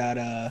hope that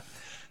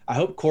I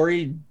hope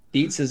Corey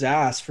beats his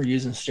ass for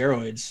using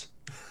steroids.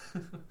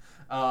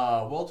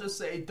 We'll just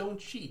say don't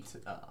cheat,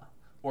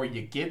 or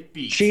you get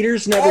beat.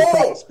 Cheaters never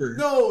prosper.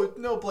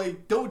 No,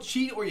 Blake, don't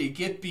cheat or you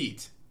get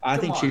beat. I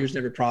think cheaters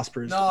never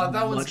prosper. No,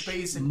 that one's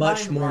basic.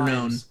 Much Mine more rhymes.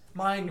 known.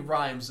 Mine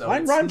rhymes, though.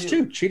 Mine rhymes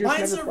too. Cheaters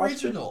Mine's never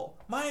original.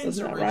 prosper. Mine's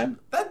Doesn't original. rhyme?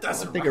 That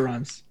doesn't I think it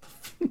rhymes.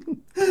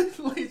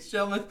 Ladies and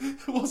gentlemen,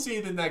 we'll see you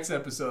in the next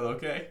episode,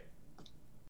 okay?